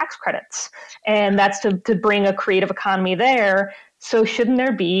tax credits, and that's to bring a creative economy there. So shouldn't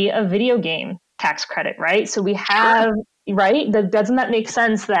there be a video game tax credit, right? So we have, right? Doesn't that make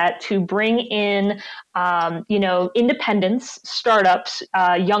sense that to bring in, independents, startups,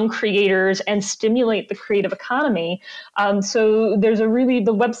 young creators, and stimulate the creative economy? So there's the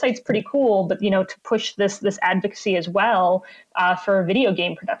website's pretty cool, but to push this advocacy as well for video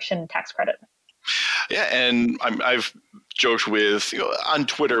game production tax credit. Yeah, and I've joked with on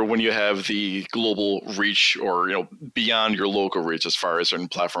Twitter when you have the global reach or beyond your local reach as far as certain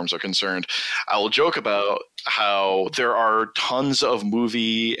platforms are concerned. I will joke about how there are tons of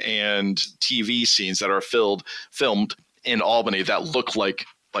movie and TV scenes that are filmed in Albany that look like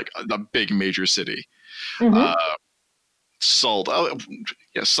a big major city. Mm-hmm. Salt,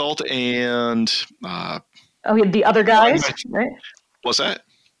 Salt, and The Other Guys, right? What's that?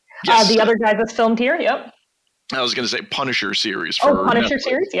 Yes. The Other Guys was filmed here. Yep. I was going to say Punisher series. Punisher Netflix.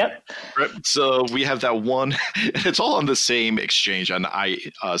 Series. Yep. Right. So we have that one. It's all on the same exchange on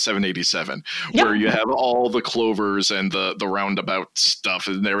I-787, where you have all the clovers and the roundabout stuff,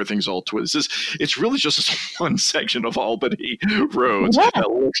 and everything's all twisted. It's really just this one section of Albany roads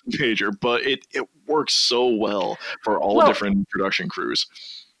that looks major, but it works so well for all different production crews.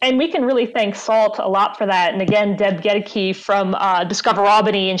 And we can really thank SALT a lot for that. And again, Deb Gedeke from Discover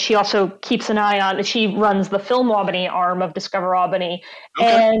Albany, and she also keeps an eye on, she runs the Film Albany arm of Discover Albany. Okay.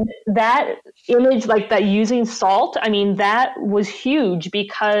 And that image, like that using SALT, I mean, that was huge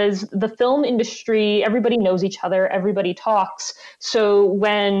because the film industry, everybody knows each other, everybody talks. So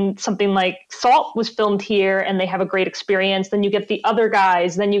when something like SALT was filmed here and they have a great experience, then you get The Other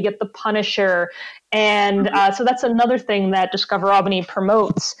Guys, then you get The Punisher. And so that's another thing that Discover Albany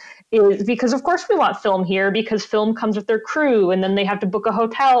promotes, is because of course we want film here because film comes with their crew and then they have to book a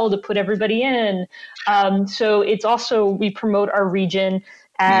hotel to put everybody in. So it's also, we promote our region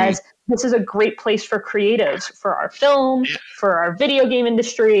as this is a great place for creatives, for our film, for our video game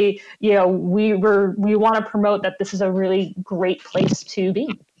industry. We want to promote that this is a really great place to be.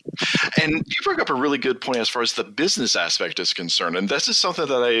 And you bring up a really good point as far as the business aspect is concerned. And this is something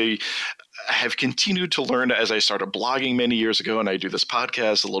that I have continued to learn as I started blogging many years ago, and I do this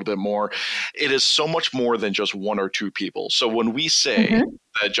podcast a little bit more. It is so much more than just one or two people. So when we say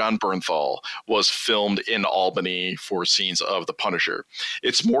that Jon Bernthal was filmed in Albany for scenes of The Punisher,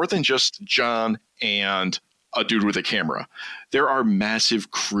 it's more than just Jon and a dude with a camera. There are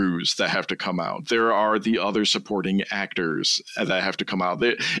massive crews that have to come out. There are the other supporting actors that have to come out.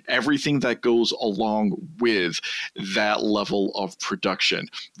 Everything that goes along with that level of production.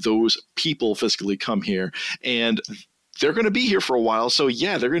 Those people physically come here, and they're going to be here for a while. So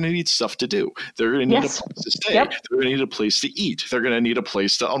they're going to need stuff to do. They're going to need a place to stay. They're going to need a place to eat. They're going to need a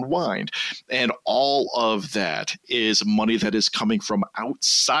place to unwind. And all of that is money that is coming from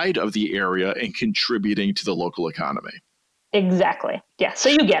outside of the area and contributing to the local economy. Exactly. Yeah. So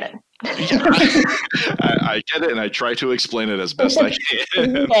you get it. I get it, and I try to explain it as best I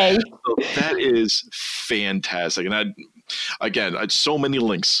can. Okay. So that is fantastic. And so many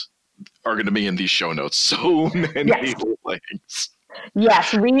links are going to be in these show notes. So many links.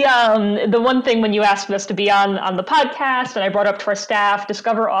 Yes, we the one thing when you asked us to be on the podcast, and I brought up to our staff,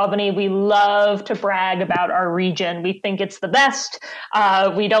 Discover Albany, we love to brag about our region. We think it's the best.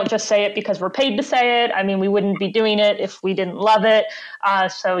 We don't just say it because we're paid to say it. I mean, we wouldn't be doing it if we didn't love it. I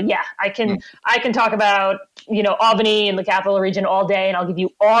can talk about Albany and the Capital Region all day, and I'll give you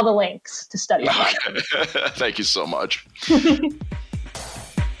all the links to study about it. Thank you so much.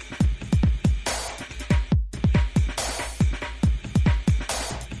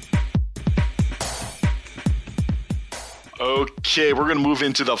 Okay, we're going to move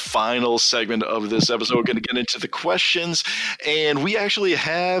into the final segment of this episode. We're going to get into the questions, and we actually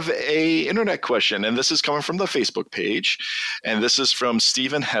have a internet question, and this is coming from the Facebook page, and this is from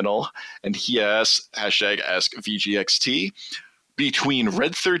Stephen Hennel, and he asks, #AskVGXT, between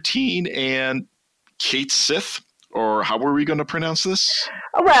Red 13 and Kate Sith, or how were we going to pronounce this?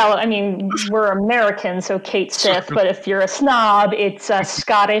 Well, I mean, we're American, so Kate Sith, but if you're a snob, it's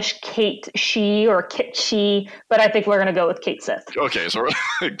Scottish Kate She or Kit She, but I think we're going to go with Kate Sith. Okay, so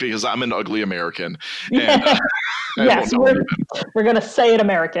because I'm an ugly American. And, yes, we're going to say it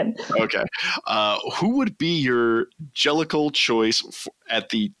American. Okay. Who would be your Jellicle choice at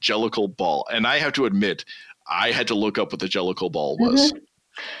the Jellicle Ball? And I have to admit, I had to look up what the Jellicle Ball was.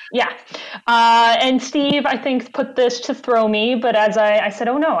 Yeah. And Steve, I think, put this to throw me, but as I said,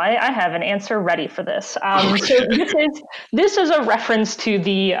 oh no, I have an answer ready for this. So this is a reference to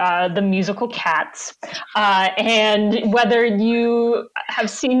the musical Cats. And whether you have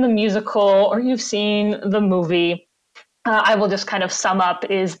seen the musical or you've seen the movie, I will just kind of sum up,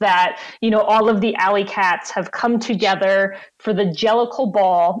 is that, all of the alley cats have come together for the Jellicle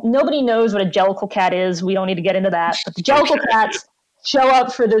Ball. Nobody knows what a Jellicle cat is. We don't need to get into that. But the Jellicle cats show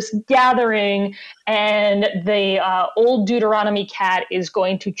up for this gathering, and the old Deuteronomy cat is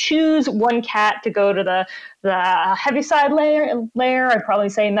going to choose one cat to go to the Heaviside lair. I'm probably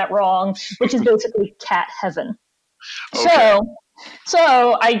saying that wrong, which is basically cat heaven. Okay.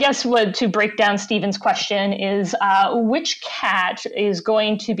 So I guess to break down Stephen's question is which cat is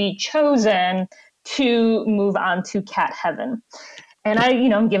going to be chosen to move on to cat heaven? And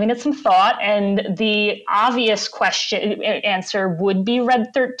I'm giving it some thought, and the obvious answer would be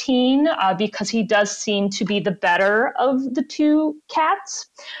Red 13 because he does seem to be the better of the two cats.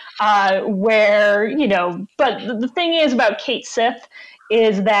 But the thing is about Cait Sith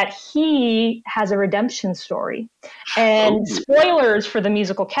is that he has a redemption story. And spoilers for the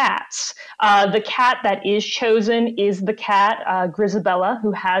musical Cats. The cat that is chosen is the cat, Grizabella,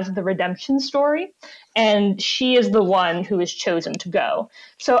 who has the redemption story. And she is the one who is chosen to go.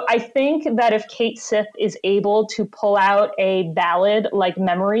 So I think that if Cait Sith is able to pull out a ballad like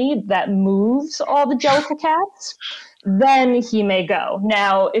Memory that moves all the Jellicle cats, then he may go.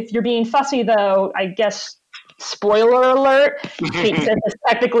 Now, if you're being fussy, though, I guess, spoiler alert, Cait Sith is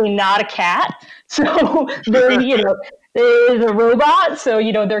technically not a cat. So there is a robot, so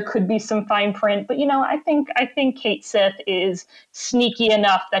there could be some fine print. But I think Cait Sith is sneaky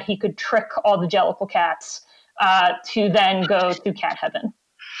enough that he could trick all the Jellicle cats to then go to cat heaven.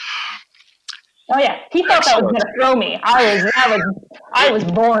 Oh yeah, he thought that was going to throw me. I was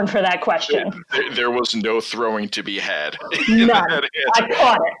born for that question. There was no throwing to be had. None. I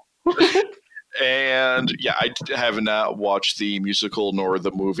caught it. And yeah, I have not watched the musical nor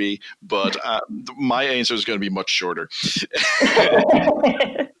the movie, but my answer is going to be much shorter.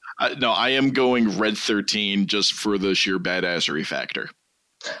 No, I am going Red 13 just for the sheer badassery factor.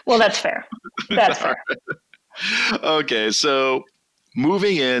 Well, that's fair. That's fair. Okay, so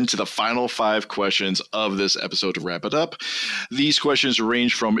moving into the final 5 questions of this episode to wrap it up. These questions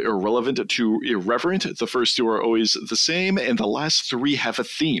range from irrelevant to irreverent. The first 2 are always the same, and the last 3 have a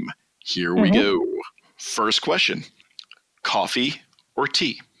theme. Here we go. First question. Coffee or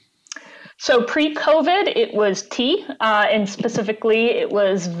tea? So pre-COVID, it was tea, and specifically it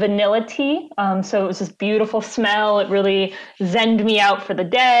was vanilla tea. So it was this beautiful smell. It really zenned me out for the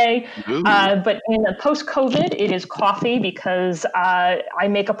day. But in the post-COVID, it is coffee because I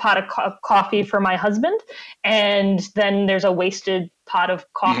make a pot of coffee for my husband, and then there's a wasted pot of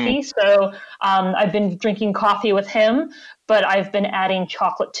coffee. So I've been drinking coffee with him, but I've been adding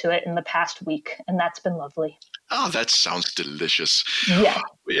chocolate to it in the past week, and that's been lovely. Oh, that sounds delicious. Yeah.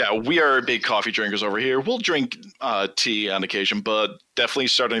 Yeah, we are big coffee drinkers over here. We'll drink tea on occasion, but definitely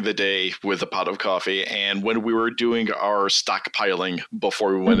starting the day with a pot of coffee. And when we were doing our stockpiling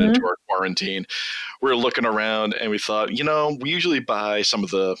before we went into our quarantine, we were looking around and we thought, we usually buy some of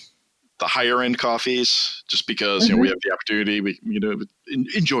the higher end coffees just because we have the opportunity, we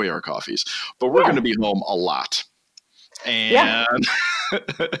enjoy our coffees. But we're going to be home a lot. And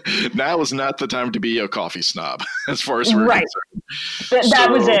now is not the time to be a coffee snob, as far as we're concerned. That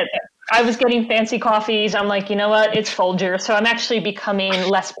was it. I was getting fancy coffees. I'm like, you know what? It's Folger. So I'm actually becoming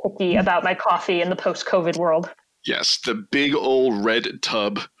less picky about my coffee in the post-COVID world. Yes, the big old red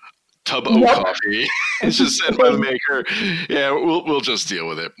tub O coffee. It's just sent by the maker. Yeah, we'll just deal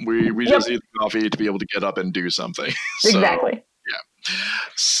with it. We just need the coffee to be able to get up and do something. Exactly. Yeah.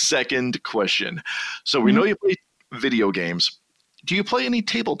 Second question. So we know you play video games. Do you play any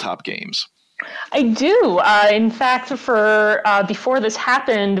tabletop games? I do. In fact, for before this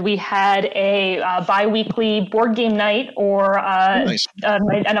happened, we had a bi-weekly board game night, or nice.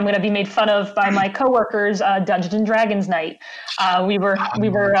 And I'm going to be made fun of by my coworkers, Dungeons and Dragons night. We were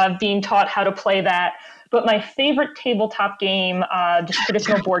being taught how to play that. But my favorite tabletop game, just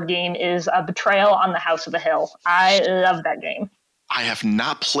traditional board game, is Betrayal on the House of the Hill. I love that game. I have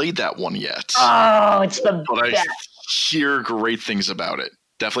not played that one yet. Oh, it's the but best. I hear great things about it.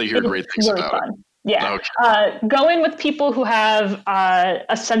 Definitely hear great things really about fun. it. Yeah. Okay. Go in with people who have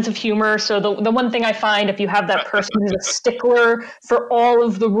a sense of humor. So the one thing I find, if you have that person who's a stickler for all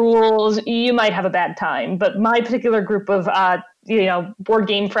of the rules, you might have a bad time. But my particular group of board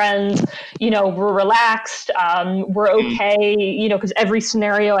game friends. We're relaxed. We're okay, because every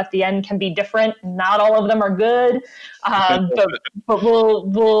scenario at the end can be different. Not all of them are good, but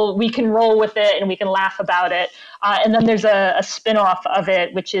we can roll with it and we can laugh about it. And then there's a spin-off of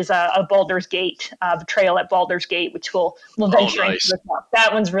it, which is a Baldur's Gate, Betrayal at Baldur's Gate, which we'll venture into as well.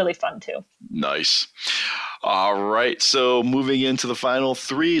 That one's really fun too. Nice. All right, so moving into the final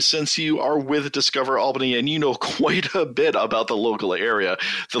three, since you are with Discover Albany and you know quite a bit about the local area,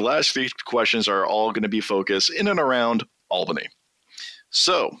 the last three questions are all going to be focused in and around Albany.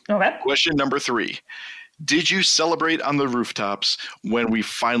 So, Question number 3. Did you celebrate on the rooftops when we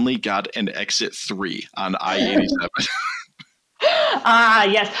finally got an exit 3 on I-87?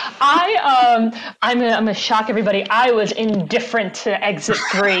 Yes. I'm gonna shock everybody. I was indifferent to exit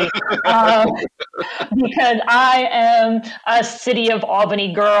 3 because I am a city of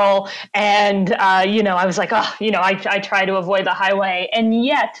Albany girl, and I was like, I try to avoid the highway, and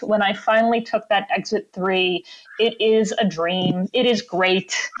yet when I finally took that exit 3, it is a dream. It is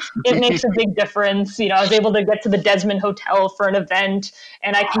great. It makes a big difference. I was able to get to the Desmond Hotel for an event,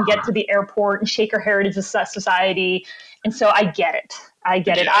 and I can get to the airport and Shaker Heritage Society. And so I get it.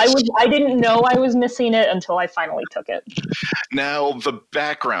 Yes. I didn't know I was missing it until I finally took it. Now, the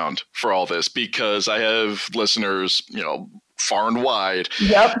background for all this, because I have listeners, far and wide.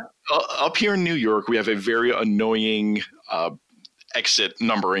 Yep. Up here in New York, we have a very annoying exit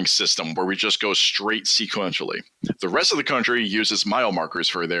numbering system where we just go straight sequentially. The rest of the country uses mile markers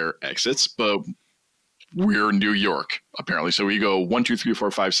for their exits, but we're New York, apparently. So we go 1, 2, 3,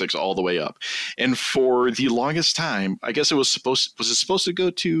 4, 5, 6, all the way up. And for the longest time, I guess was it supposed to go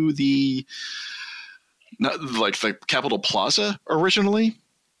to the Capitol Plaza originally?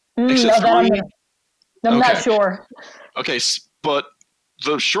 Exit 3? I'm not sure. Okay, but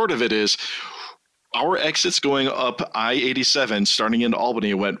the short of it is our exits going up I-87 starting in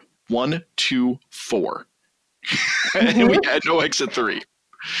Albany went 1, 2, 4. And we had no exit 3.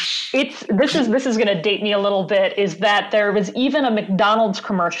 This is going to date me a little bit, is that there was even a McDonald's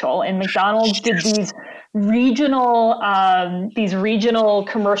commercial, and McDonald's did these regional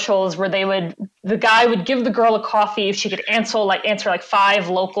commercials where the guy would give the girl a coffee if she could answer 5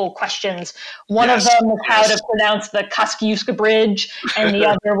 local questions. One of them was how to pronounce the Kosciuszko Bridge, and the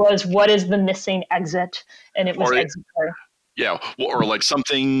other was what is the missing exit, and it was exit 3. Yeah, or like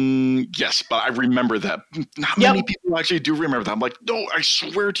something, yes, but I remember that. Not many people actually do remember that. I'm like, no, I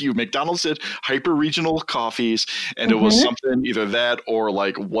swear to you, McDonald's did hyper-regional coffees, and it was something, either that or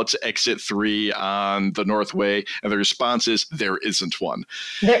like, what's exit 3 on the Northway? And the response is, there isn't one.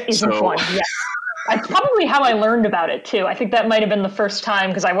 There isn't one, yes. That's probably how I learned about it, too. I think that might have been the first time,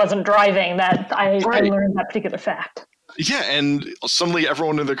 because I wasn't driving, that I learned that particular fact. Yeah, and suddenly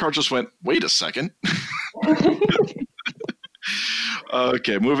everyone in their car just went, wait a second.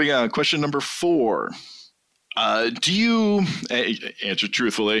 Okay, moving on. Question number 4. Do you answer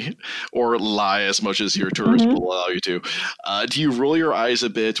truthfully or lie as much as your tourist will allow you to? Do you roll your eyes a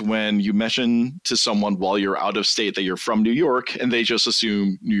bit when you mention to someone while you're out of state that you're from New York and they just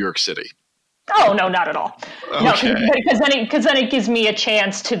assume New York City? Oh, no, not at all. Okay. No, because then it gives me a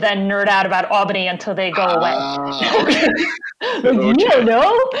chance to then nerd out about Albany until they go away. Okay. You don't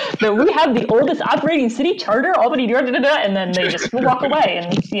know that we have the oldest operating city charter, Albany, and then they just walk away,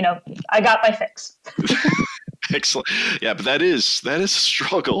 and I got my fix. Excellent. Yeah, but that is a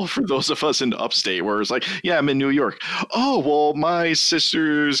struggle for those of us in upstate, where it's like, yeah, I'm in New York. Oh, well, my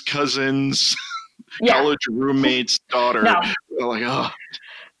sister's cousin's college roommate's daughter. No. Like, oh.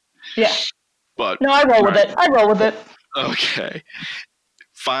 Yeah. But no, I roll with it. Okay.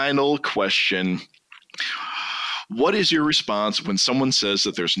 Final question. What is your response when someone says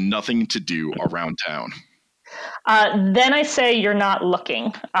that there's nothing to do around town? Then I say you're not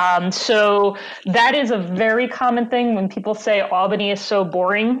looking. So that is a very common thing when people say Albany is so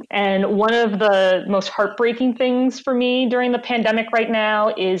boring. And one of the most heartbreaking things for me during the pandemic right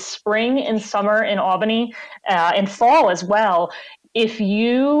now is spring and summer in Albany, and fall as well. If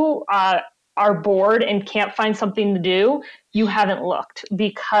you are bored and can't find something to do, you haven't looked,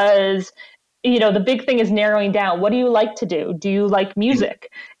 because the big thing is narrowing down. What do you like to do? Do you like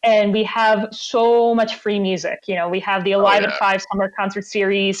music? And we have so much free music. We have the Alive at 5 summer concert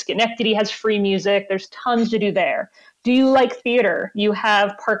series. Schenectady has free music. There's tons to do there. Do you like theater? You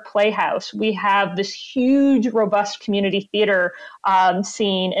have Park Playhouse. We have this huge, robust community theater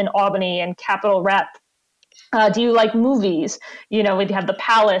scene in Albany and Capitol Rep. Do you like movies? We have the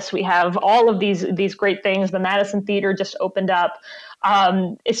Palace. We have all of these great things. The Madison Theater just opened up.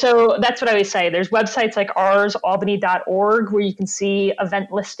 So that's what I always say. There's websites like ours, albany.org, where you can see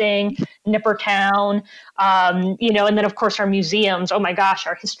event listing, Nippertown, and then of course our museums. Oh my gosh,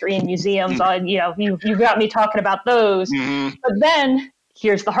 our history and museums. You've got me talking about those. Mm-hmm. But then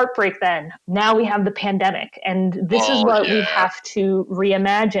here's the heartbreak then. Now we have the pandemic, and this is what we have to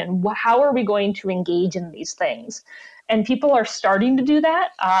reimagine. How are we going to engage in these things? And people are starting to do that.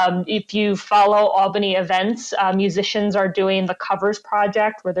 If you follow Albany events, musicians are doing the Covers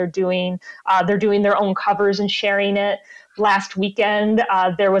Project, where they're doing their own covers and sharing it. Last weekend,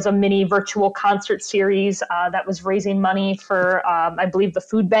 there was a mini virtual concert series that was raising money for, I believe, the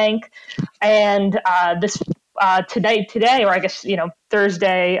food bank. And today, or I guess,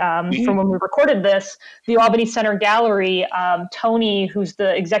 Thursday, from when we recorded this, the Albany Center Gallery, Tony, who's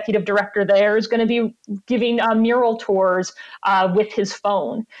the executive director there, is going to be giving mural tours with his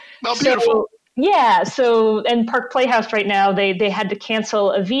phone. Oh, beautiful. And Park Playhouse right now, they had to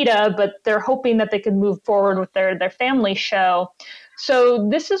cancel Evita, but they're hoping that they can move forward with their family show. So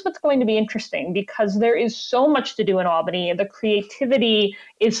this is what's going to be interesting, because there is so much to do in Albany. The creativity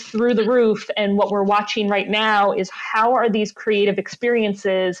is through the roof. And what we're watching right now is, how are these creative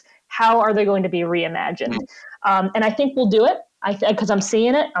experiences, how are they going to be reimagined? And I think we'll do it. Because I'm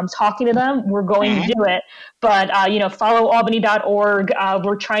seeing it, I'm talking to them, we're going to do it. But, follow albany.org.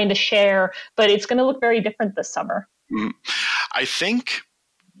 We're trying to share, but it's going to look very different this summer. I think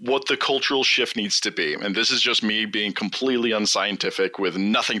what the cultural shift needs to be, and this is just me being completely unscientific with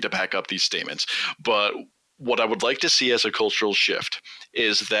nothing to back up these statements, but what I would like to see as a cultural shift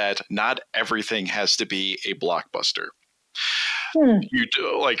is that not everything has to be a blockbuster.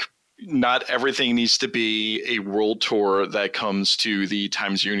 Not everything needs to be a world tour that comes to the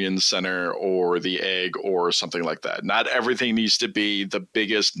Times Union Center or the Egg or something like that. Not everything needs to be the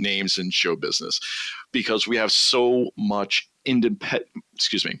biggest names in show business, because we have so much independent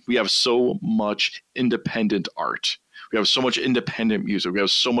art. We have so much independent music. We have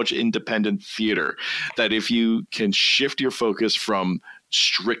so much independent theater that if you can shift your focus from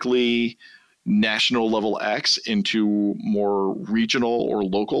strictly national level acts into more regional or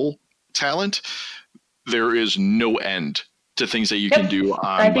local talent, there is no end to things that you can do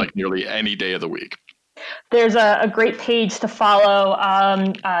on nearly any day of the week. There's a great page to follow,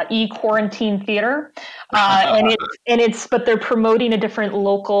 eQuarantine Theater, but they're promoting a different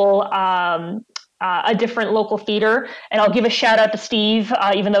local theater, and I'll give a shout out to Steve,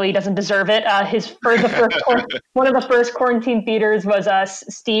 even though he doesn't deserve it. One of the first quarantine theaters was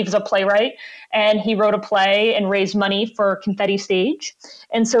Steve's a playwright, and he wrote a play and raised money for Confetti Stage.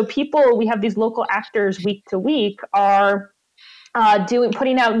 And so we have these local actors week to week are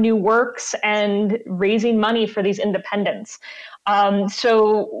putting out new works and raising money for these independents.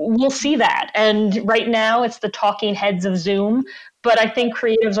 So we'll see that. And right now it's the talking heads of Zoom, but I think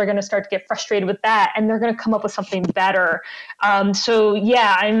creatives are going to start to get frustrated with that, and they're going to come up with something better. I'm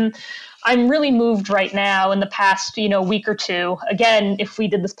really moved right now in the past, week or two. Again, if we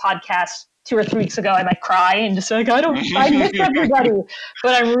did this podcast 2 or 3 weeks ago, I might cry and just like, I miss everybody.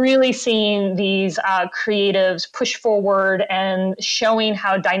 But I'm really seeing these creatives push forward and showing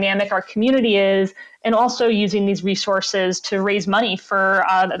how dynamic our community is, and also using these resources to raise money for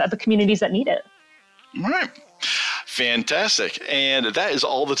the communities that need it. All right. Fantastic. And that is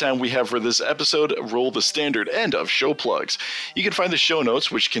all the time we have for this episode. Roll the standard end of show plugs. You can find the show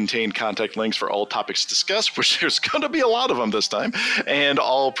notes, which contain contact links for all topics discussed, which there's going to be a lot of them this time, and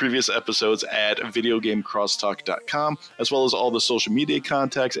all previous episodes at videogamecrosstalk.com, as well as all the social media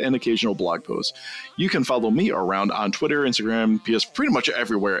contacts and occasional blog posts. You can follow me around on Twitter, Instagram, PS, pretty much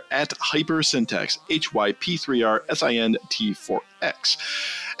everywhere at Hypersyntax, HYP3RSINT4X.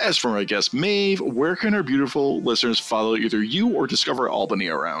 As for my guest, Maeve, where can our beautiful listeners follow either you or Discover Albany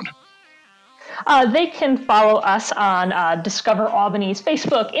around? They can follow us on Discover Albany's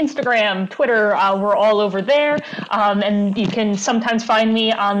Facebook, Instagram, Twitter. We're all over there. And you can sometimes find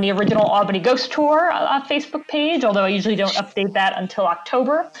me on the original Albany Ghost Tour Facebook page, although I usually don't update that until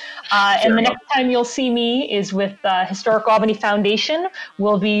October. And the next time you'll see me is with Historic Albany Foundation.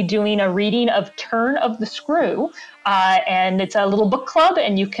 We'll be doing a reading of Turn of the Screw. And it's a little book club,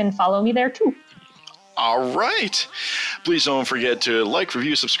 and you can follow me there too. All right. Please don't forget to like,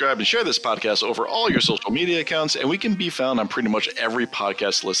 review, subscribe, and share this podcast over all your social media accounts, and we can be found on pretty much every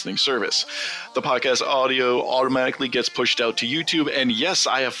podcast listening service. The podcast audio automatically gets pushed out to YouTube, and yes,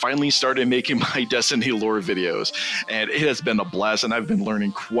 I have finally started making my Destiny lore videos, and it has been a blast, and I've been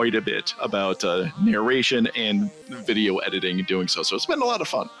learning quite a bit about narration and video editing and doing so it's been a lot of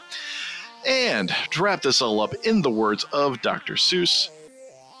fun. And to wrap this all up, in the words of Dr. Seuss,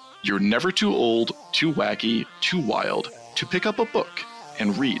 you're never too old, too wacky, too wild, to pick up a book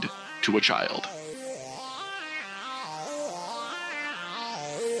and read to a child.